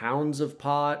mushrooms, pounds of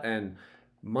pot, and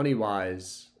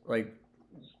money-wise, like,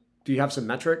 do you have some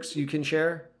metrics you can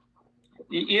share?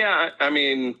 Yeah, I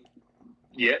mean,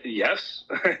 yes.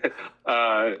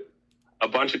 A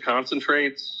bunch of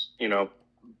concentrates,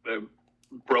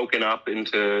 broken up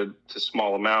into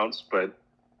small amounts, but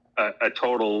a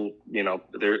total,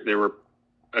 there were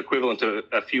equivalent to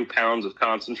a few pounds of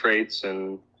concentrates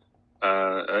and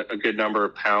a good number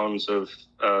of pounds of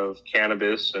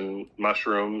cannabis and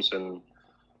mushrooms and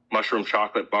mushroom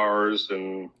chocolate bars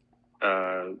and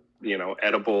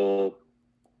edible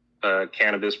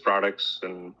cannabis products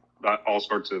and all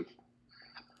sorts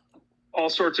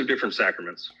of different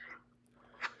sacraments.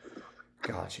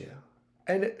 Gotcha.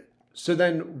 And so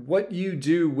then what you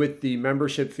do with the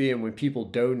membership fee and when people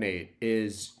donate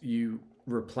is you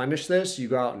replenish this, you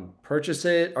go out and purchase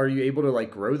it. Are you able to like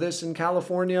grow this in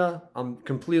California? I'm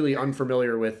completely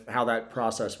unfamiliar with how that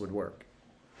process would work.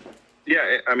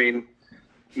 Yeah, I mean,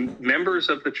 members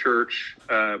of the church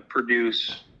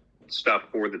produce stuff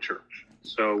for the church.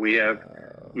 So we have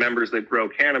members that grow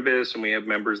cannabis, and we have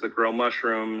members that grow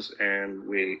mushrooms, and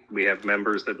we have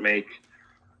members that make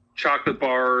chocolate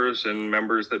bars and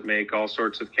members that make all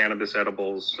sorts of cannabis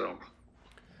edibles. So.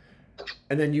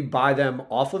 And then you buy them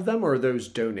off of them, or are those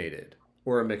donated,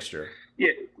 or a mixture?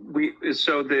 Yeah,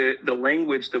 so the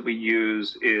language that we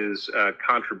use is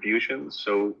contributions.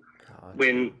 So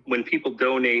when people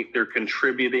donate, they're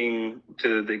contributing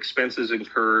to the expenses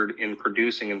incurred in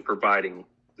producing and providing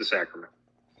the sacrament.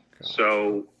 Gotcha.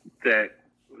 So that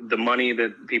the money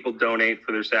that people donate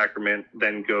for their sacrament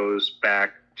then goes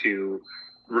back to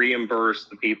reimburse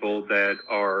the people that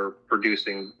are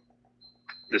producing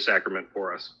the sacrament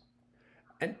for us.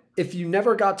 And if you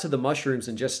never got to the mushrooms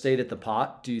and just stayed at the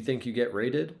pot, do you think you get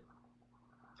raided?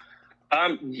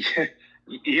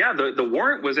 Yeah, the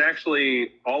warrant was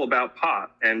actually all about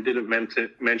pot and didn't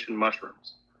mention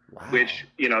mushrooms. Wow. Which,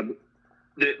 the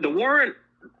warrant,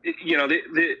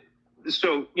 the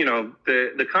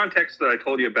context that I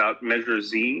told you about Measure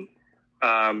Z,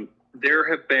 there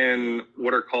have been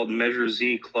what are called Measure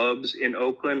Z clubs in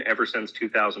Oakland ever since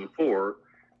 2004.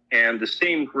 And the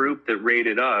same group that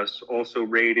raided us also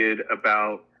raided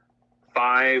about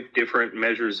 5 different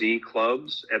Measure Z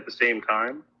clubs at the same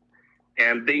time.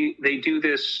 And they do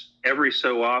this every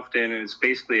so often, and it's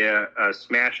basically a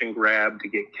smash and grab to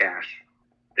get cash.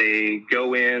 They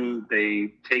go in,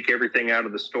 they take everything out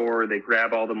of the store, they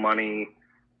grab all the money,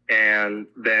 and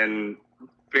then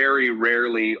very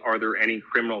rarely are there any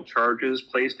criminal charges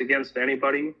placed against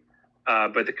anybody,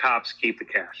 but the cops keep the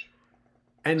cash.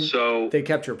 And so they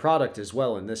kept your product as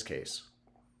well in this case.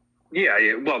 Yeah.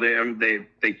 Well, they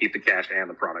keep the cash and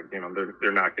the product.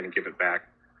 They're not going to give it back.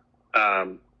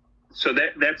 So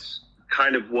that's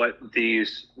kind of what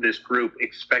this group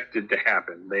expected to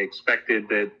happen. They expected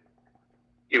that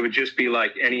it would just be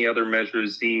like any other Measure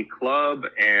Z club,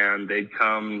 and they'd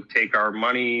come take our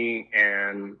money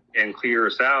and clear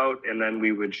us out, and then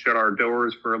we would shut our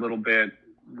doors for a little bit,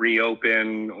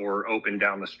 reopen or open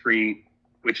down the street,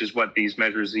 which is what these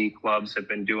Measure Z clubs have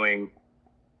been doing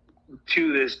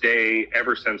to this day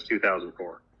ever since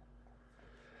 2004.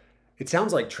 It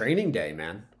sounds like training day,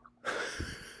 man.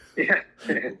 Yeah.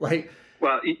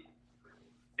 Well,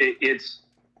 it's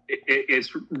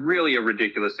really a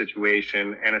ridiculous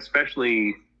situation, and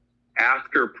especially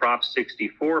after Prop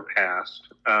 64 passed,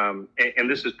 and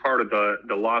this is part of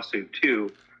the lawsuit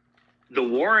too. The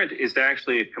warrant is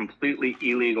actually a completely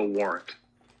illegal warrant.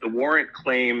 The warrant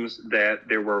claims that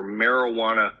there were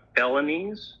marijuana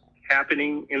felonies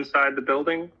happening inside the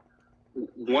building.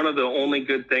 One of the only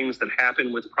good things that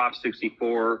happened with Prop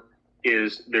 64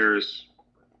 is there's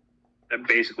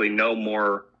basically no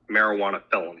more marijuana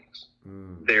felonies.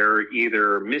 They're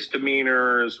either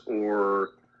misdemeanors or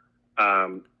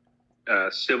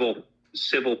civil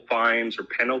fines or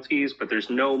penalties, but there's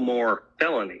no more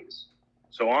felonies.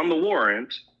 So on the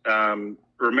warrant,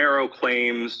 Romero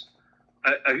claims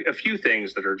a few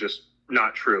things that are just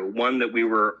not true. One, that we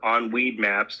were on Weed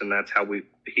Maps, and that's how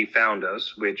he found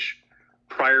us, which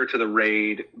prior to the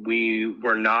raid, we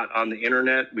were not on the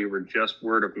internet. We were just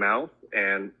word of mouth,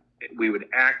 and we would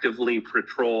actively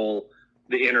patrol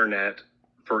the internet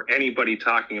for anybody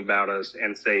talking about us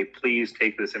and say, please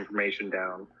take this information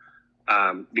down,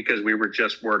 because we were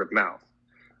just word of mouth.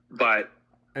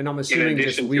 And I'm assuming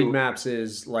just Weed Maps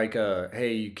is like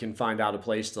hey, you can find out a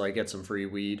place to like get some free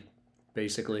weed,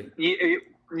 basically.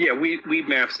 Yeah, Weed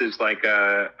Maps is like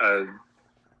a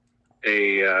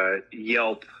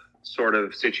Yelp sort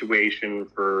of situation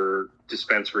for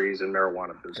dispensaries and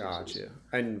marijuana businesses. Gotcha.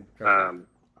 And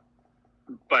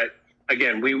but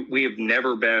again, we have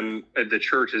never been. The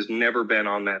church has never been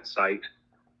on that site.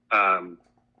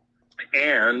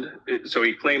 And so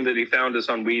he claimed that he found us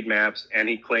on Weed Maps, and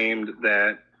he claimed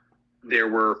that there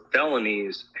were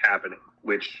felonies happening,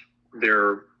 which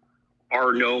there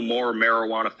are no more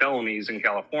marijuana felonies in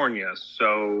California.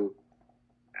 So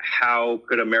how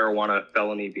could a marijuana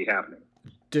felony be happening?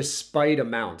 Despite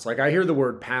amounts. Like, I hear the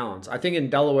word pounds. I think in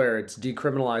Delaware it's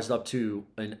decriminalized up to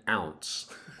an ounce.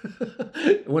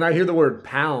 When I hear the word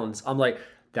pounds, I'm like,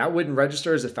 that wouldn't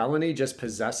register as a felony, just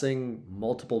possessing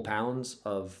multiple pounds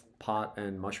of pot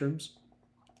and mushrooms?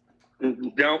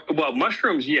 No, well,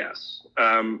 mushrooms, yes,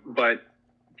 but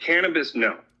cannabis,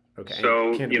 no. Okay.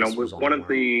 So one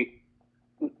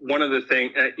of the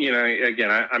things,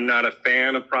 again, I'm not a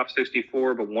fan of Prop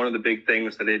 64, but one of the big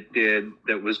things that it did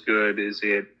that was good is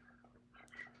it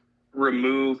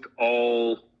removed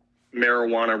all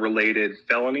marijuana-related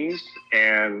felonies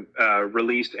and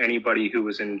released anybody who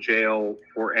was in jail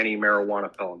for any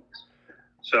marijuana felonies.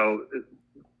 So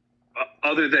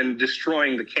other than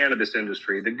destroying the cannabis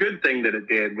industry, the good thing that it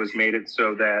did was made it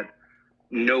so that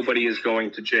nobody is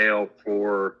going to jail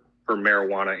for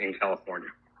marijuana in California.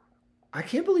 I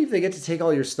can't believe they get to take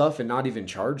all your stuff and not even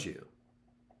charge you.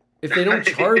 If they don't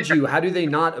charge you, how do they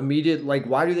not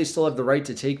why do they still have the right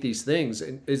to take these things?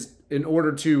 Is in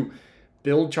order to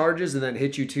build charges and then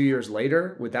hit you 2 years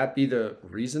later? Would that be the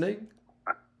reasoning?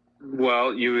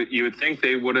 Well, you would think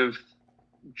they would have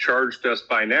charged us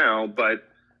by now, but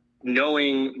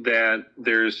knowing that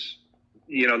there's,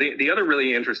 the other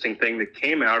really interesting thing that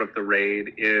came out of the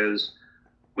raid is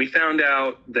we found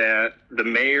out that the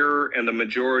mayor and the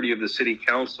majority of the city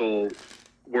council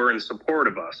were in support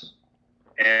of us.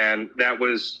 And that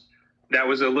was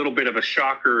a little bit of a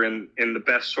shocker in the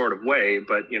best sort of way,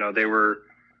 but they were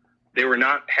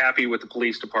not happy with the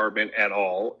police department at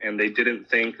all, and they didn't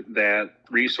think that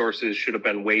resources should have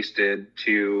been wasted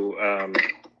to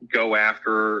go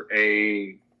after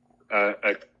a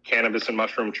cannabis and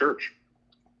mushroom church.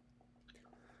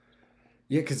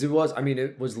 Yeah, because it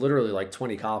was literally like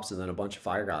 20 cops and then a bunch of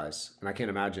fire guys, and I can't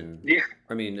imagine. Yeah,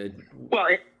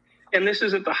 and this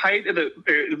is at the height of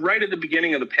right at the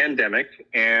beginning of the pandemic,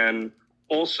 and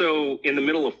also in the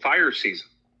middle of fire season.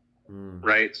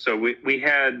 Right. So we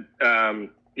had,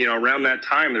 around that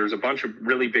time, there was a bunch of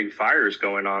really big fires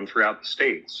going on throughout the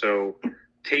state. So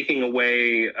taking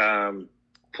away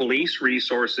police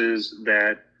resources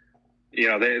that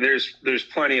there's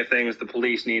plenty of things the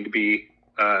police need to be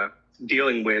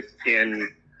dealing with in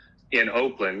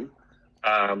Oakland,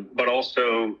 but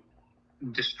also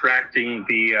distracting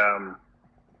the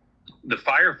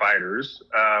firefighters.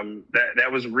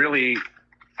 That was really,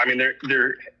 I mean,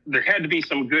 there had to be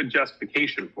some good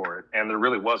justification for it, and there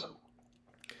really wasn't.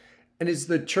 And is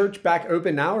the church back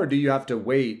open now, or do you have to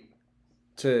wait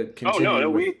to continue? Oh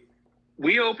no,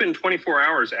 we opened 24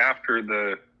 hours after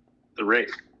the raid.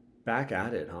 Back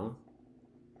at it, huh?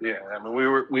 Yeah, I mean,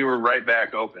 we were right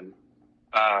back open,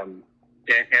 and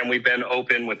we've been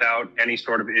open without any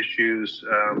sort of issues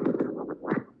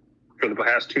for the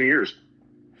past 2 years.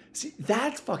 See,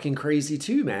 that's fucking crazy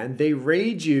too, man. They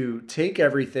raid you, take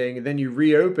everything, and then you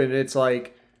reopen. And it's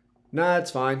like, nah, it's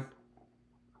fine.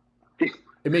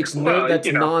 It makes that's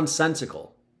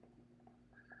nonsensical.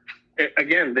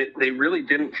 Again, they really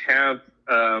didn't have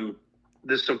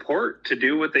the support to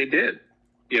do what they did,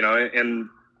 and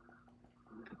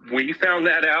we found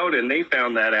that out, and they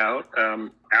found that out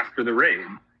after the raid.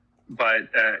 But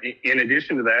in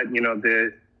addition to that,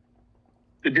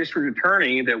 the district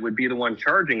attorney that would be the one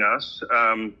charging us,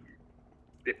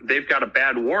 they've got a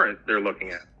bad warrant they're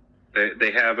looking at.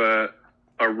 They have a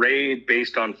raid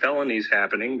based on felonies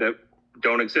happening that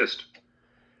don't exist.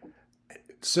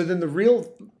 So then the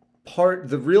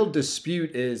real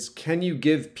dispute is, can you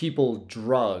give people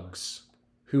drugs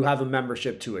who have a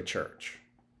membership to a church?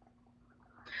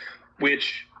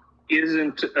 Which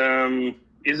isn't a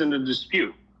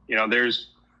dispute.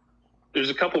 There's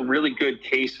a couple really good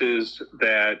cases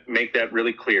that make that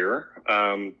really clear.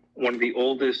 One of the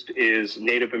oldest is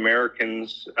Native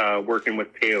Americans working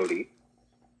with peyote.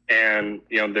 And,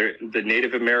 the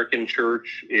Native American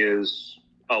church is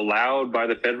allowed by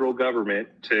the federal government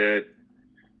to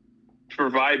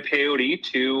provide peyote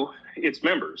to its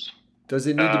members. Does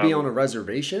it need to be on a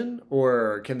reservation,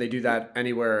 or can they do that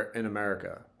anywhere in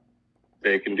America?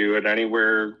 They can do it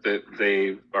anywhere that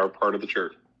they are part of the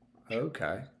church.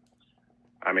 Okay.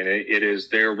 I mean, it is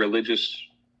their religious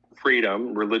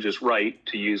freedom, religious right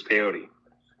to use peyote.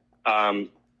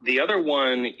 The other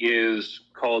one is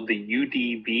called the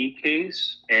UDV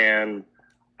case, and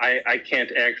I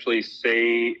can't actually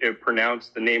pronounce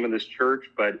the name of this church,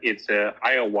 but it's a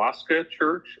ayahuasca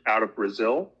church out of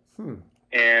Brazil.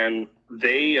 And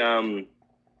they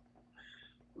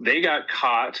got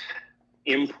caught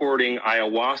importing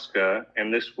ayahuasca,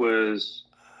 and this was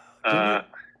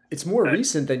it's more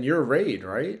recent than your raid,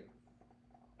 right?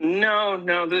 No,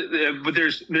 but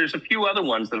there's a few other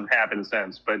ones that have happened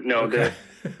since, but no, okay.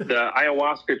 the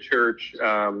ayahuasca church, the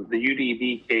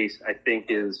UDV case, I think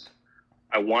is,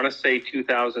 I want to say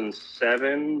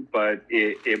 2007, but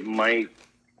it might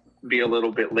be a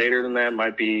little bit later than that. It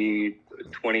might be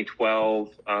 2012,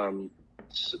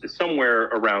 somewhere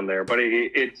around there, but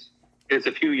it's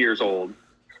a few years old.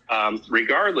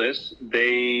 Regardless,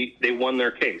 they won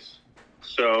their case.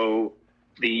 So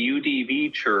the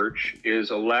UDV church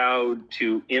is allowed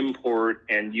to import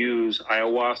and use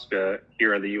ayahuasca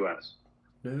here in the U.S.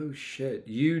 No shit.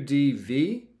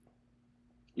 UDV?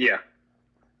 Yeah.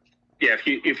 Yeah,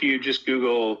 if you just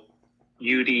Google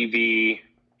UDV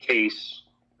case,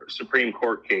 or Supreme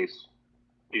Court case,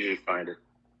 you should find it.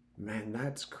 Man,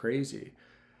 that's crazy.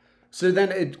 So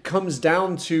then it comes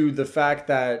down to the fact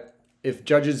that if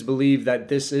judges believe that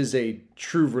this is a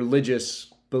true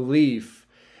religious belief,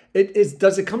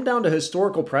 does it come down to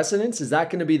historical precedence? Is that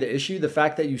going to be the issue? The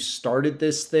fact that you started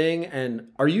this thing, and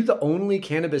are you the only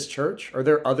cannabis church? Are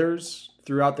there others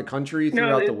throughout the country,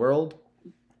 throughout the world?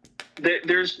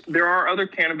 There are other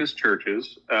cannabis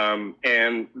churches,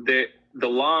 and the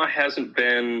law hasn't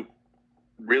been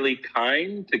really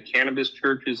kind to cannabis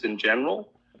churches in general.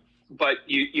 But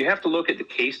you have to look at the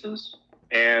cases,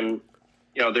 and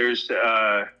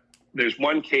there's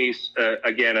one case,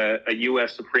 again, a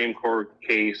U.S. Supreme Court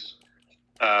case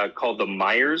called the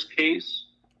Myers case.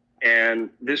 And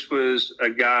this was a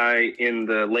guy in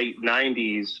the late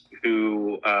 90s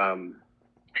who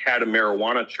had a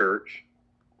marijuana church,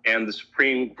 and the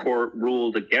Supreme Court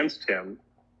ruled against him.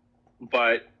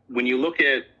 But when you look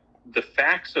at the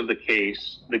facts of the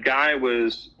case, the guy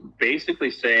was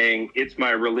basically saying, it's my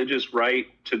religious right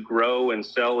to grow and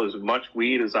sell as much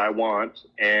weed as I want,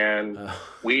 and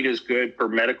weed is good for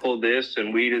medical this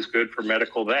and weed is good for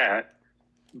medical that,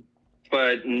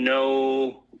 but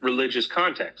no religious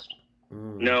context.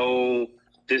 No,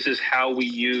 this is how we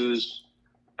use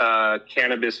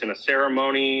cannabis in a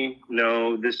ceremony.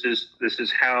 No, this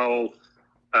is how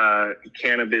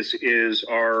cannabis is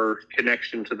our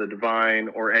connection to the divine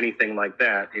or anything like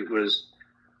that.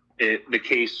 The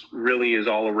case really is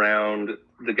all around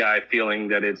the guy feeling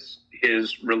that it's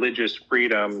his religious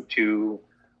freedom to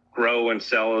grow and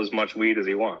sell as much weed as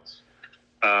he wants,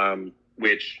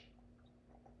 which,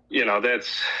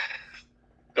 that's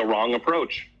the wrong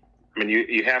approach. I mean,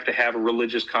 you have to have a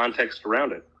religious context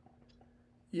around it.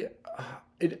 Yeah.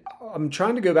 I'm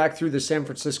trying to go back through the San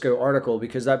Francisco article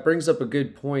because that brings up a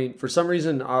good point. For some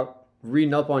reason,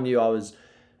 reading up on you,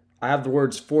 I have the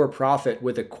words for profit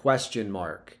with a question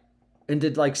mark. And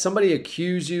did like somebody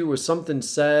accuse you? Was something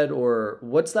said, or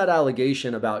what's that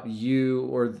allegation about you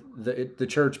or the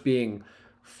church being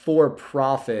for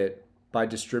profit by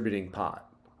distributing pot?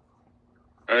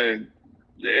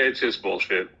 It's just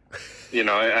bullshit.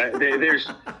 There's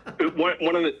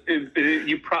one of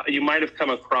the you might have come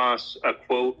across a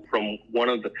quote from one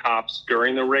of the cops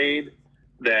during the raid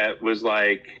that was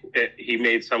like, he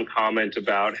made some comment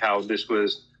about how this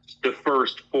was the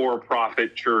first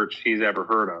for-profit church he's ever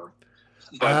heard of.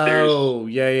 But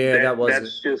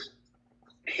that's just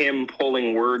him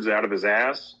pulling words out of his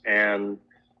ass. And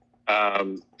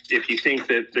if you think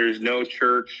that there's no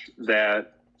church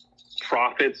that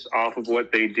profits off of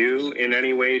what they do in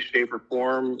any way, shape, or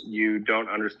form, you don't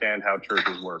understand how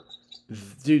churches work.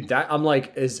 Dude, I'm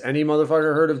like, has any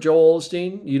motherfucker heard of Joel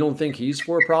Osteen? You don't think he's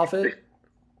for profit?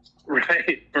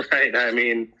 Right. I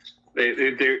mean,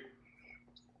 there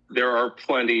are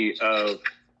plenty of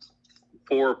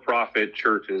for-profit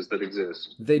churches that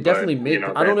exist. They definitely make.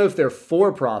 I don't know if they're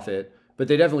for profit, but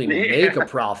they definitely make a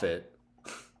profit.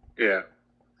 Yeah.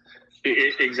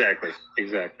 Exactly.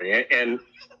 And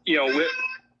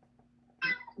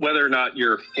whether or not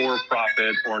you're for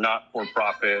profit or not for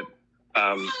profit,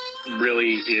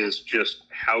 really is just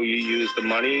how you use the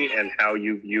money and how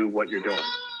you view what you're doing.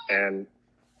 And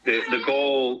the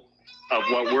goal of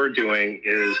what we're doing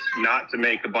is not to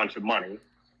make a bunch of money.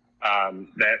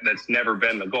 That's never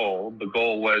been the goal. The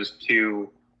goal was to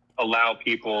allow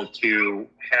people to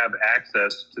have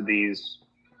access to these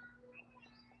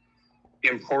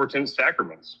important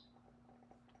sacraments.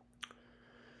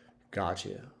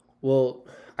 Gotcha. Well,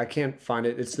 I can't find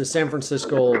it. It's the San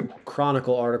Francisco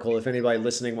Chronicle article. If anybody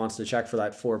listening wants to check for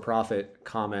that for-profit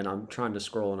comment, I'm trying to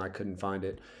scroll and I couldn't find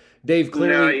it. Dave,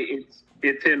 clearly... No,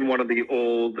 it's in one of the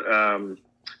old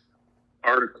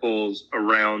articles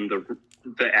around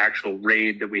the actual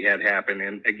raid that we had happen.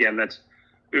 And again,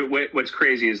 what's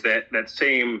crazy is that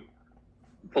same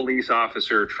police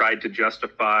officer tried to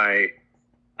justify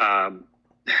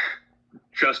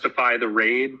the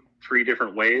raid 3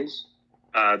 different ways.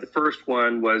 The first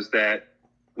one was that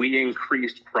we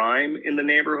increased crime in the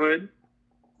neighborhood,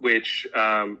 which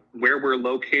where we're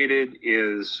located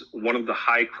is one of the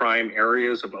high crime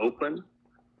areas of Oakland.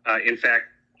 In fact,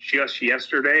 just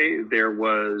yesterday, there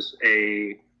was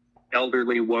a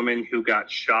elderly woman who got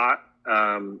shot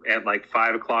at like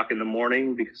 5 o'clock in the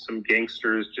morning because some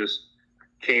gangsters just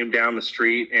came down the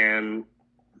street and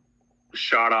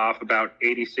shot off about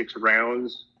 86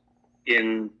 rounds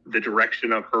in the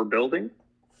direction of her building.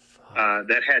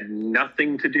 That had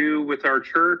nothing to do with our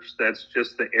church. That's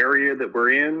just the area that we're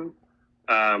in.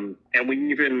 And we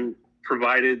even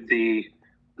provided the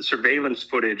surveillance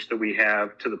footage that we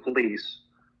have to the police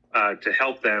to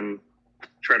help them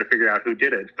try to figure out who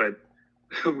did it. But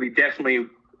we definitely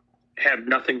have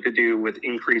nothing to do with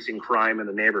increasing crime in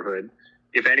the neighborhood.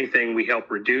 If anything, we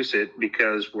help reduce it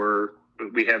because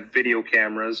we have video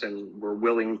cameras and we're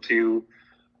willing to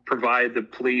provide the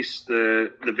police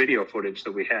the video footage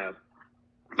that we have.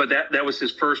 But that was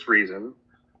his first reason.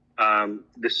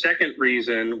 The second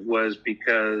reason was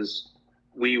because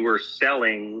we were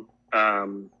selling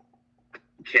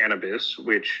cannabis,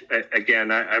 which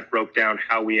again, I broke down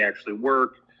how we actually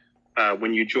work.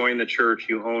 When you join the church,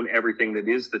 you own everything that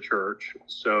is the church.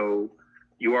 So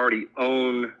you already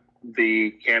own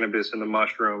the cannabis and the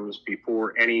mushrooms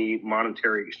before any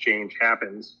monetary exchange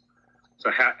happens.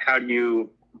 So how do you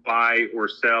buy or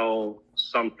sell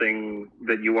something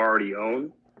that you already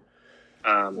own?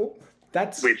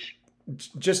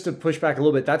 Just to push back a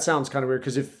little bit, that sounds kind of weird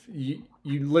because if you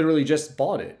literally just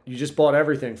bought it, you just bought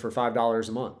everything for $5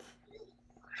 a month.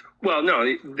 Well, no,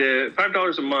 the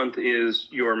 $5 a month is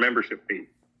your membership fee.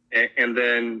 And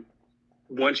then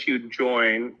once you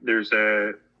join, there's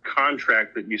a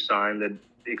contract that you sign that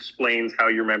explains how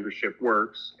your membership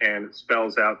works, and it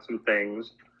spells out some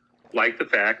things like the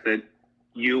fact that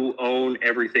you own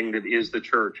everything that is the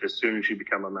church as soon as you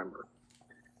become a member.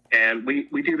 And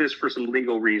we do this for some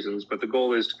legal reasons, but the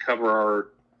goal is to cover our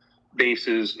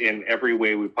bases in every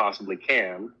way we possibly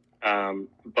can.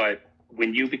 But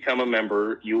when you become a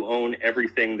member, you own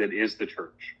everything that is the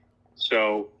church.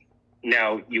 So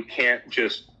now you can't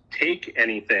just take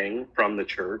anything from the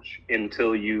church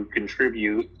until you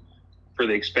contribute for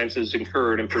the expenses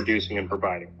incurred in producing and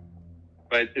providing.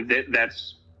 But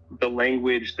that's the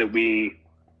language that we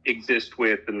exist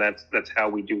with, and that's how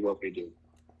we do what we do.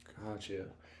 Gotcha.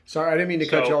 Sorry, I didn't mean to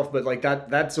cut you off, but like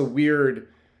that's a weird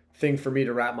thing for me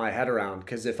to wrap my head around,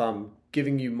 because if I'm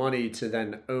giving you money to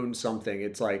then own something,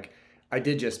 it's like I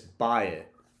did just buy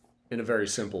it in a very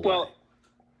simple way. Well,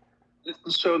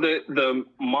 so the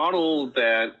model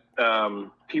that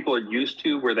people are used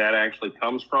to, where that actually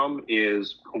comes from,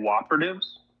 is cooperatives.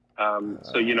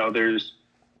 So, you know, there's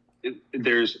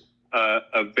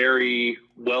a very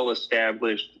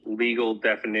well-established legal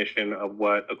definition of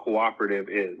what a cooperative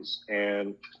is.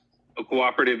 And a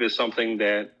cooperative is something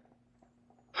that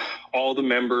all the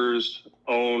members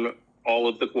own all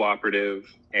of the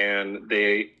cooperative, and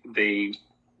they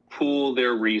pool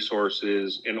their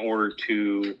resources in order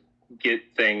to get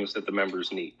things that the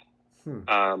members need.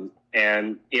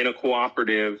 And in a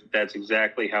cooperative, that's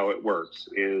exactly how it works,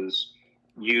 is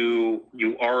you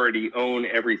already own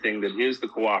everything that is the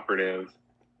cooperative,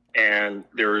 and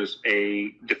there's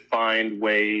a defined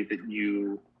way that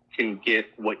you can get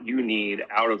what you need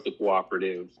out of the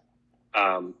cooperative,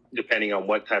 depending on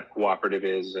what type of cooperative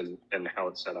is and how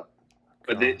it's set up.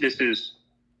 But this is,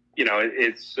 you know,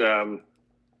 it's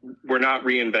we're not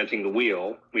reinventing the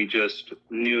wheel. We just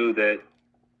knew that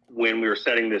when we were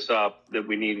setting this up, that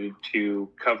we needed to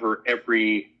cover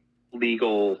every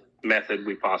legal method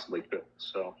we possibly could.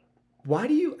 So, why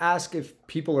do you ask if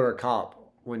people are a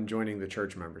cop when joining the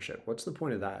church membership? What's the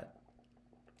point of that?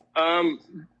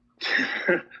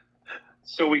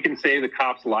 So we can say the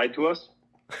cops lied to us.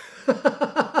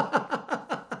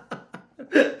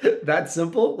 That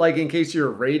simple? Like in case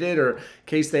you're raided, or in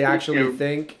case they actually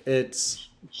think it's...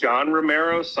 John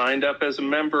Romero signed up as a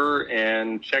member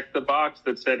and checked the box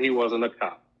that said he wasn't a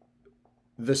cop.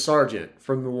 The sergeant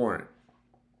from the warrant.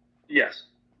 Yes.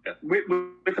 Yeah.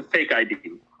 With a fake ID.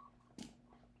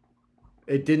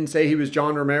 It didn't say he was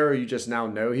John Romero. You just now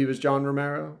know he was John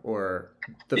Romero? Or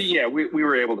yeah, we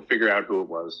were able to figure out who it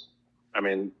was. I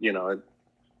mean, you know,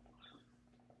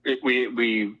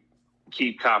 we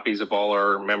keep copies of all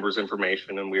our members'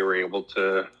 information, and we were able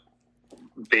to,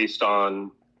 based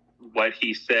on what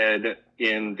he said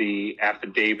in the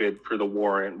affidavit for the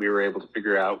warrant, we were able to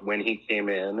figure out when he came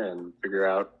in and figure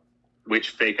out which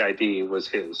fake ID was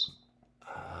his.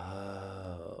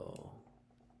 Oh.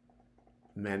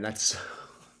 Man, that's...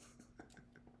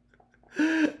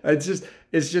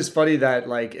 It's just funny that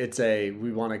like it's a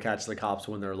we want to catch the cops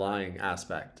when they're lying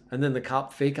aspect, and then the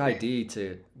cop fake ID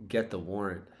to get the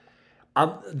warrant.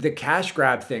 The cash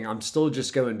grab thing, I'm still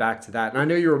just going back to that. And I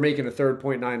know you were making a third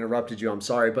point and I interrupted you. I'm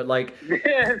sorry, but like, yeah,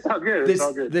 it's all good. It's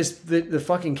all good. The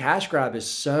fucking cash grab is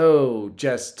so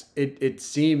just, it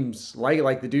seems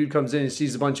like the dude comes in and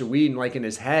sees a bunch of weed, and like in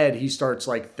his head, he starts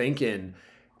like thinking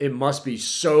it must be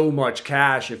so much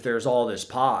cash if there's all this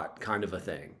pot, kind of a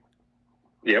thing.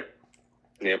 Yep.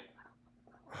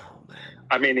 Oh man.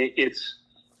 I mean, it's,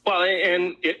 well,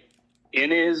 and in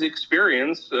his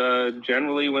experience,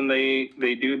 generally when they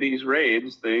do these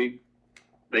raids, they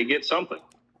get something,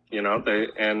 you know.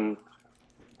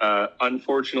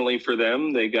 Unfortunately for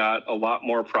them, they got a lot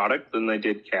more product than they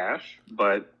did cash.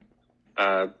 But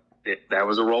that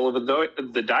was a roll of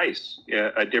the dice.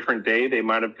 A different day, they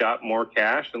might have got more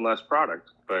cash and less product.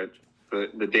 But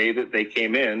the day that they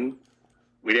came in,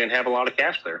 we didn't have a lot of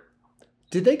cash there.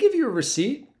 Did they give you a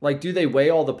receipt? Like, do they weigh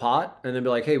all the pot and then be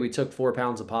like, hey, we took 4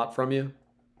 pounds of pot from you?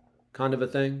 Kind of a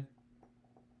thing?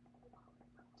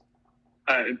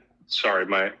 Sorry,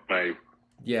 my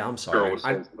yeah, I'm sorry.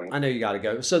 I know you got to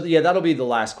go. So, yeah, that'll be the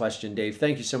last question, Dave.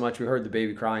 Thank you so much. We heard the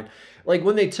baby crying. Like,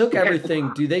 when they took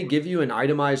everything, do they give you an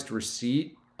itemized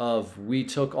receipt of we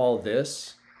took all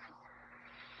this?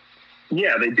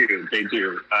 Yeah, they do. They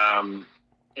do.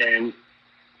 And,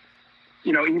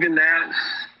 you know, even that,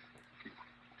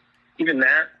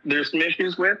 there's some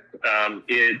issues with.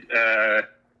 It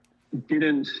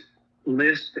didn't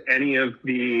list any of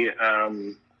the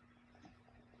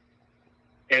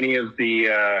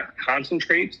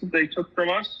concentrates that they took from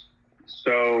us.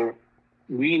 So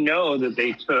we know that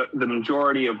they took the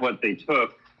majority of what they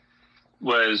took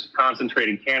was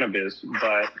concentrated cannabis,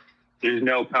 but there's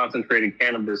no concentrated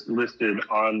cannabis listed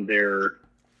on their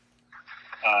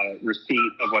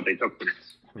receipt of what they took from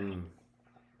us.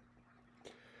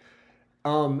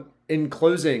 In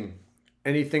closing,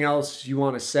 anything else you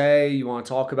want to say, you want to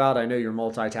talk about? I know you're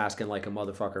multitasking like a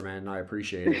motherfucker, man, and I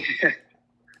appreciate it.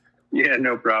 Yeah,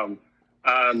 no problem.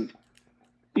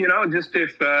 You know, just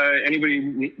if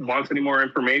anybody wants any more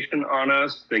information on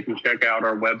us, they can check out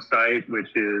our website,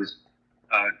 which is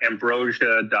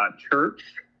ambrosia.church,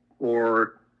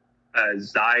 or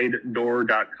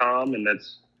zidedoor.com, and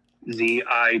that's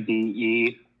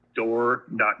ZIDE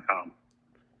door.com.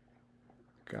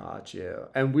 Gotcha.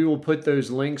 And we will put those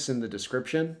links in the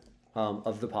description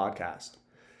of the podcast.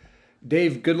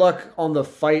 Dave, good luck on the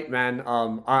fight, man.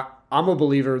 I'm a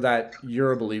believer that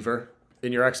you're a believer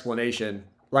in your explanation.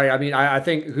 Like, I mean, I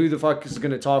think who the fuck is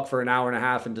going to talk for an hour and a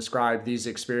half and describe these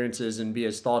experiences and be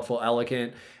as thoughtful,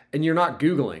 elegant, and you're not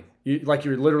Googling.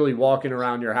 You're literally walking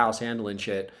around your house handling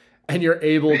shit, and you're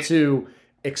able to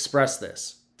express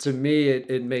this. To me,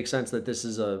 it makes sense that this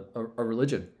is a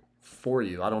religion for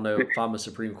you. I don't know if I'm a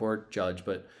Supreme Court judge,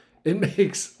 but it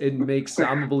makes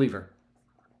I'm a believer.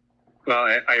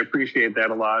 Well, I appreciate that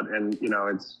a lot. And, you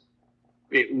know,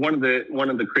 one of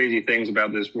the crazy things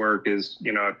about this work is,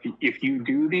 you know, if you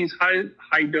do these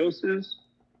high doses,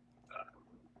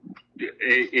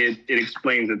 it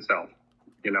explains itself.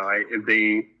 You know,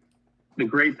 the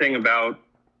great thing about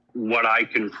what I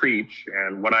can preach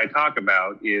and what I talk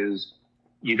about is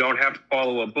you don't have to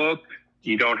follow a book.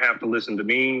 You don't have to listen to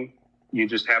me. You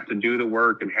just have to do the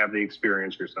work and have the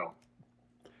experience yourself.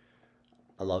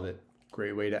 I love it.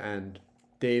 Great way to end.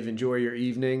 Dave, enjoy your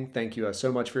evening. Thank you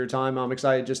so much for your time. I'm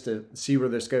excited just to see where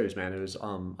this goes, man. It was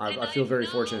I feel very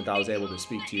fortunate that I was able to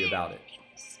speak to you about it.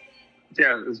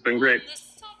 Yeah, it's been great.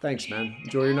 Thanks, man.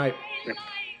 Enjoy your night. Yeah.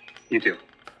 You too.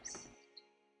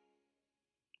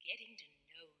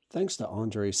 Thanks to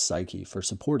Andre Psyche for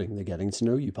supporting the Getting to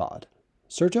Know You pod.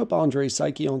 Search up Andre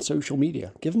Psyche on social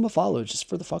media. Give him a follow just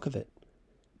for the fuck of it.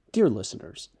 Dear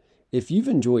listeners, if you've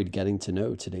enjoyed getting to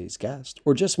know today's guest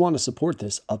or just want to support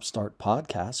this upstart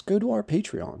podcast, go to our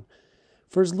Patreon.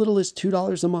 For as little as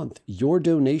 $2 a month, your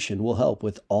donation will help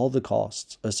with all the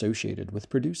costs associated with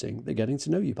producing the Getting to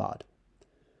Know You pod.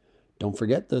 Don't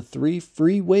forget the 3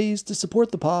 free ways to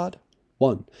support the pod.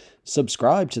 1.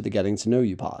 Subscribe to the Getting to Know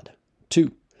You pod.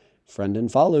 2. Friend and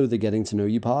follow the Getting to Know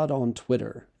You pod on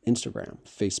Twitter, Instagram,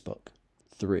 Facebook.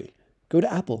 3. Go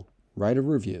to Apple, write a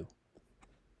review.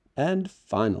 And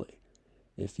finally,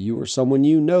 if you or someone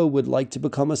you know would like to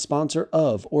become a sponsor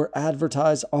of or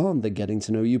advertise on the Getting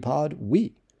to Know You pod,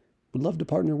 we would love to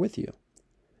partner with you.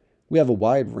 We have a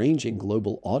wide-ranging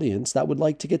global audience that would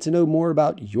like to get to know more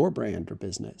about your brand or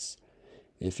business.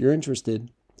 If you're interested,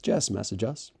 just message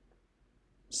us.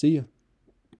 See ya.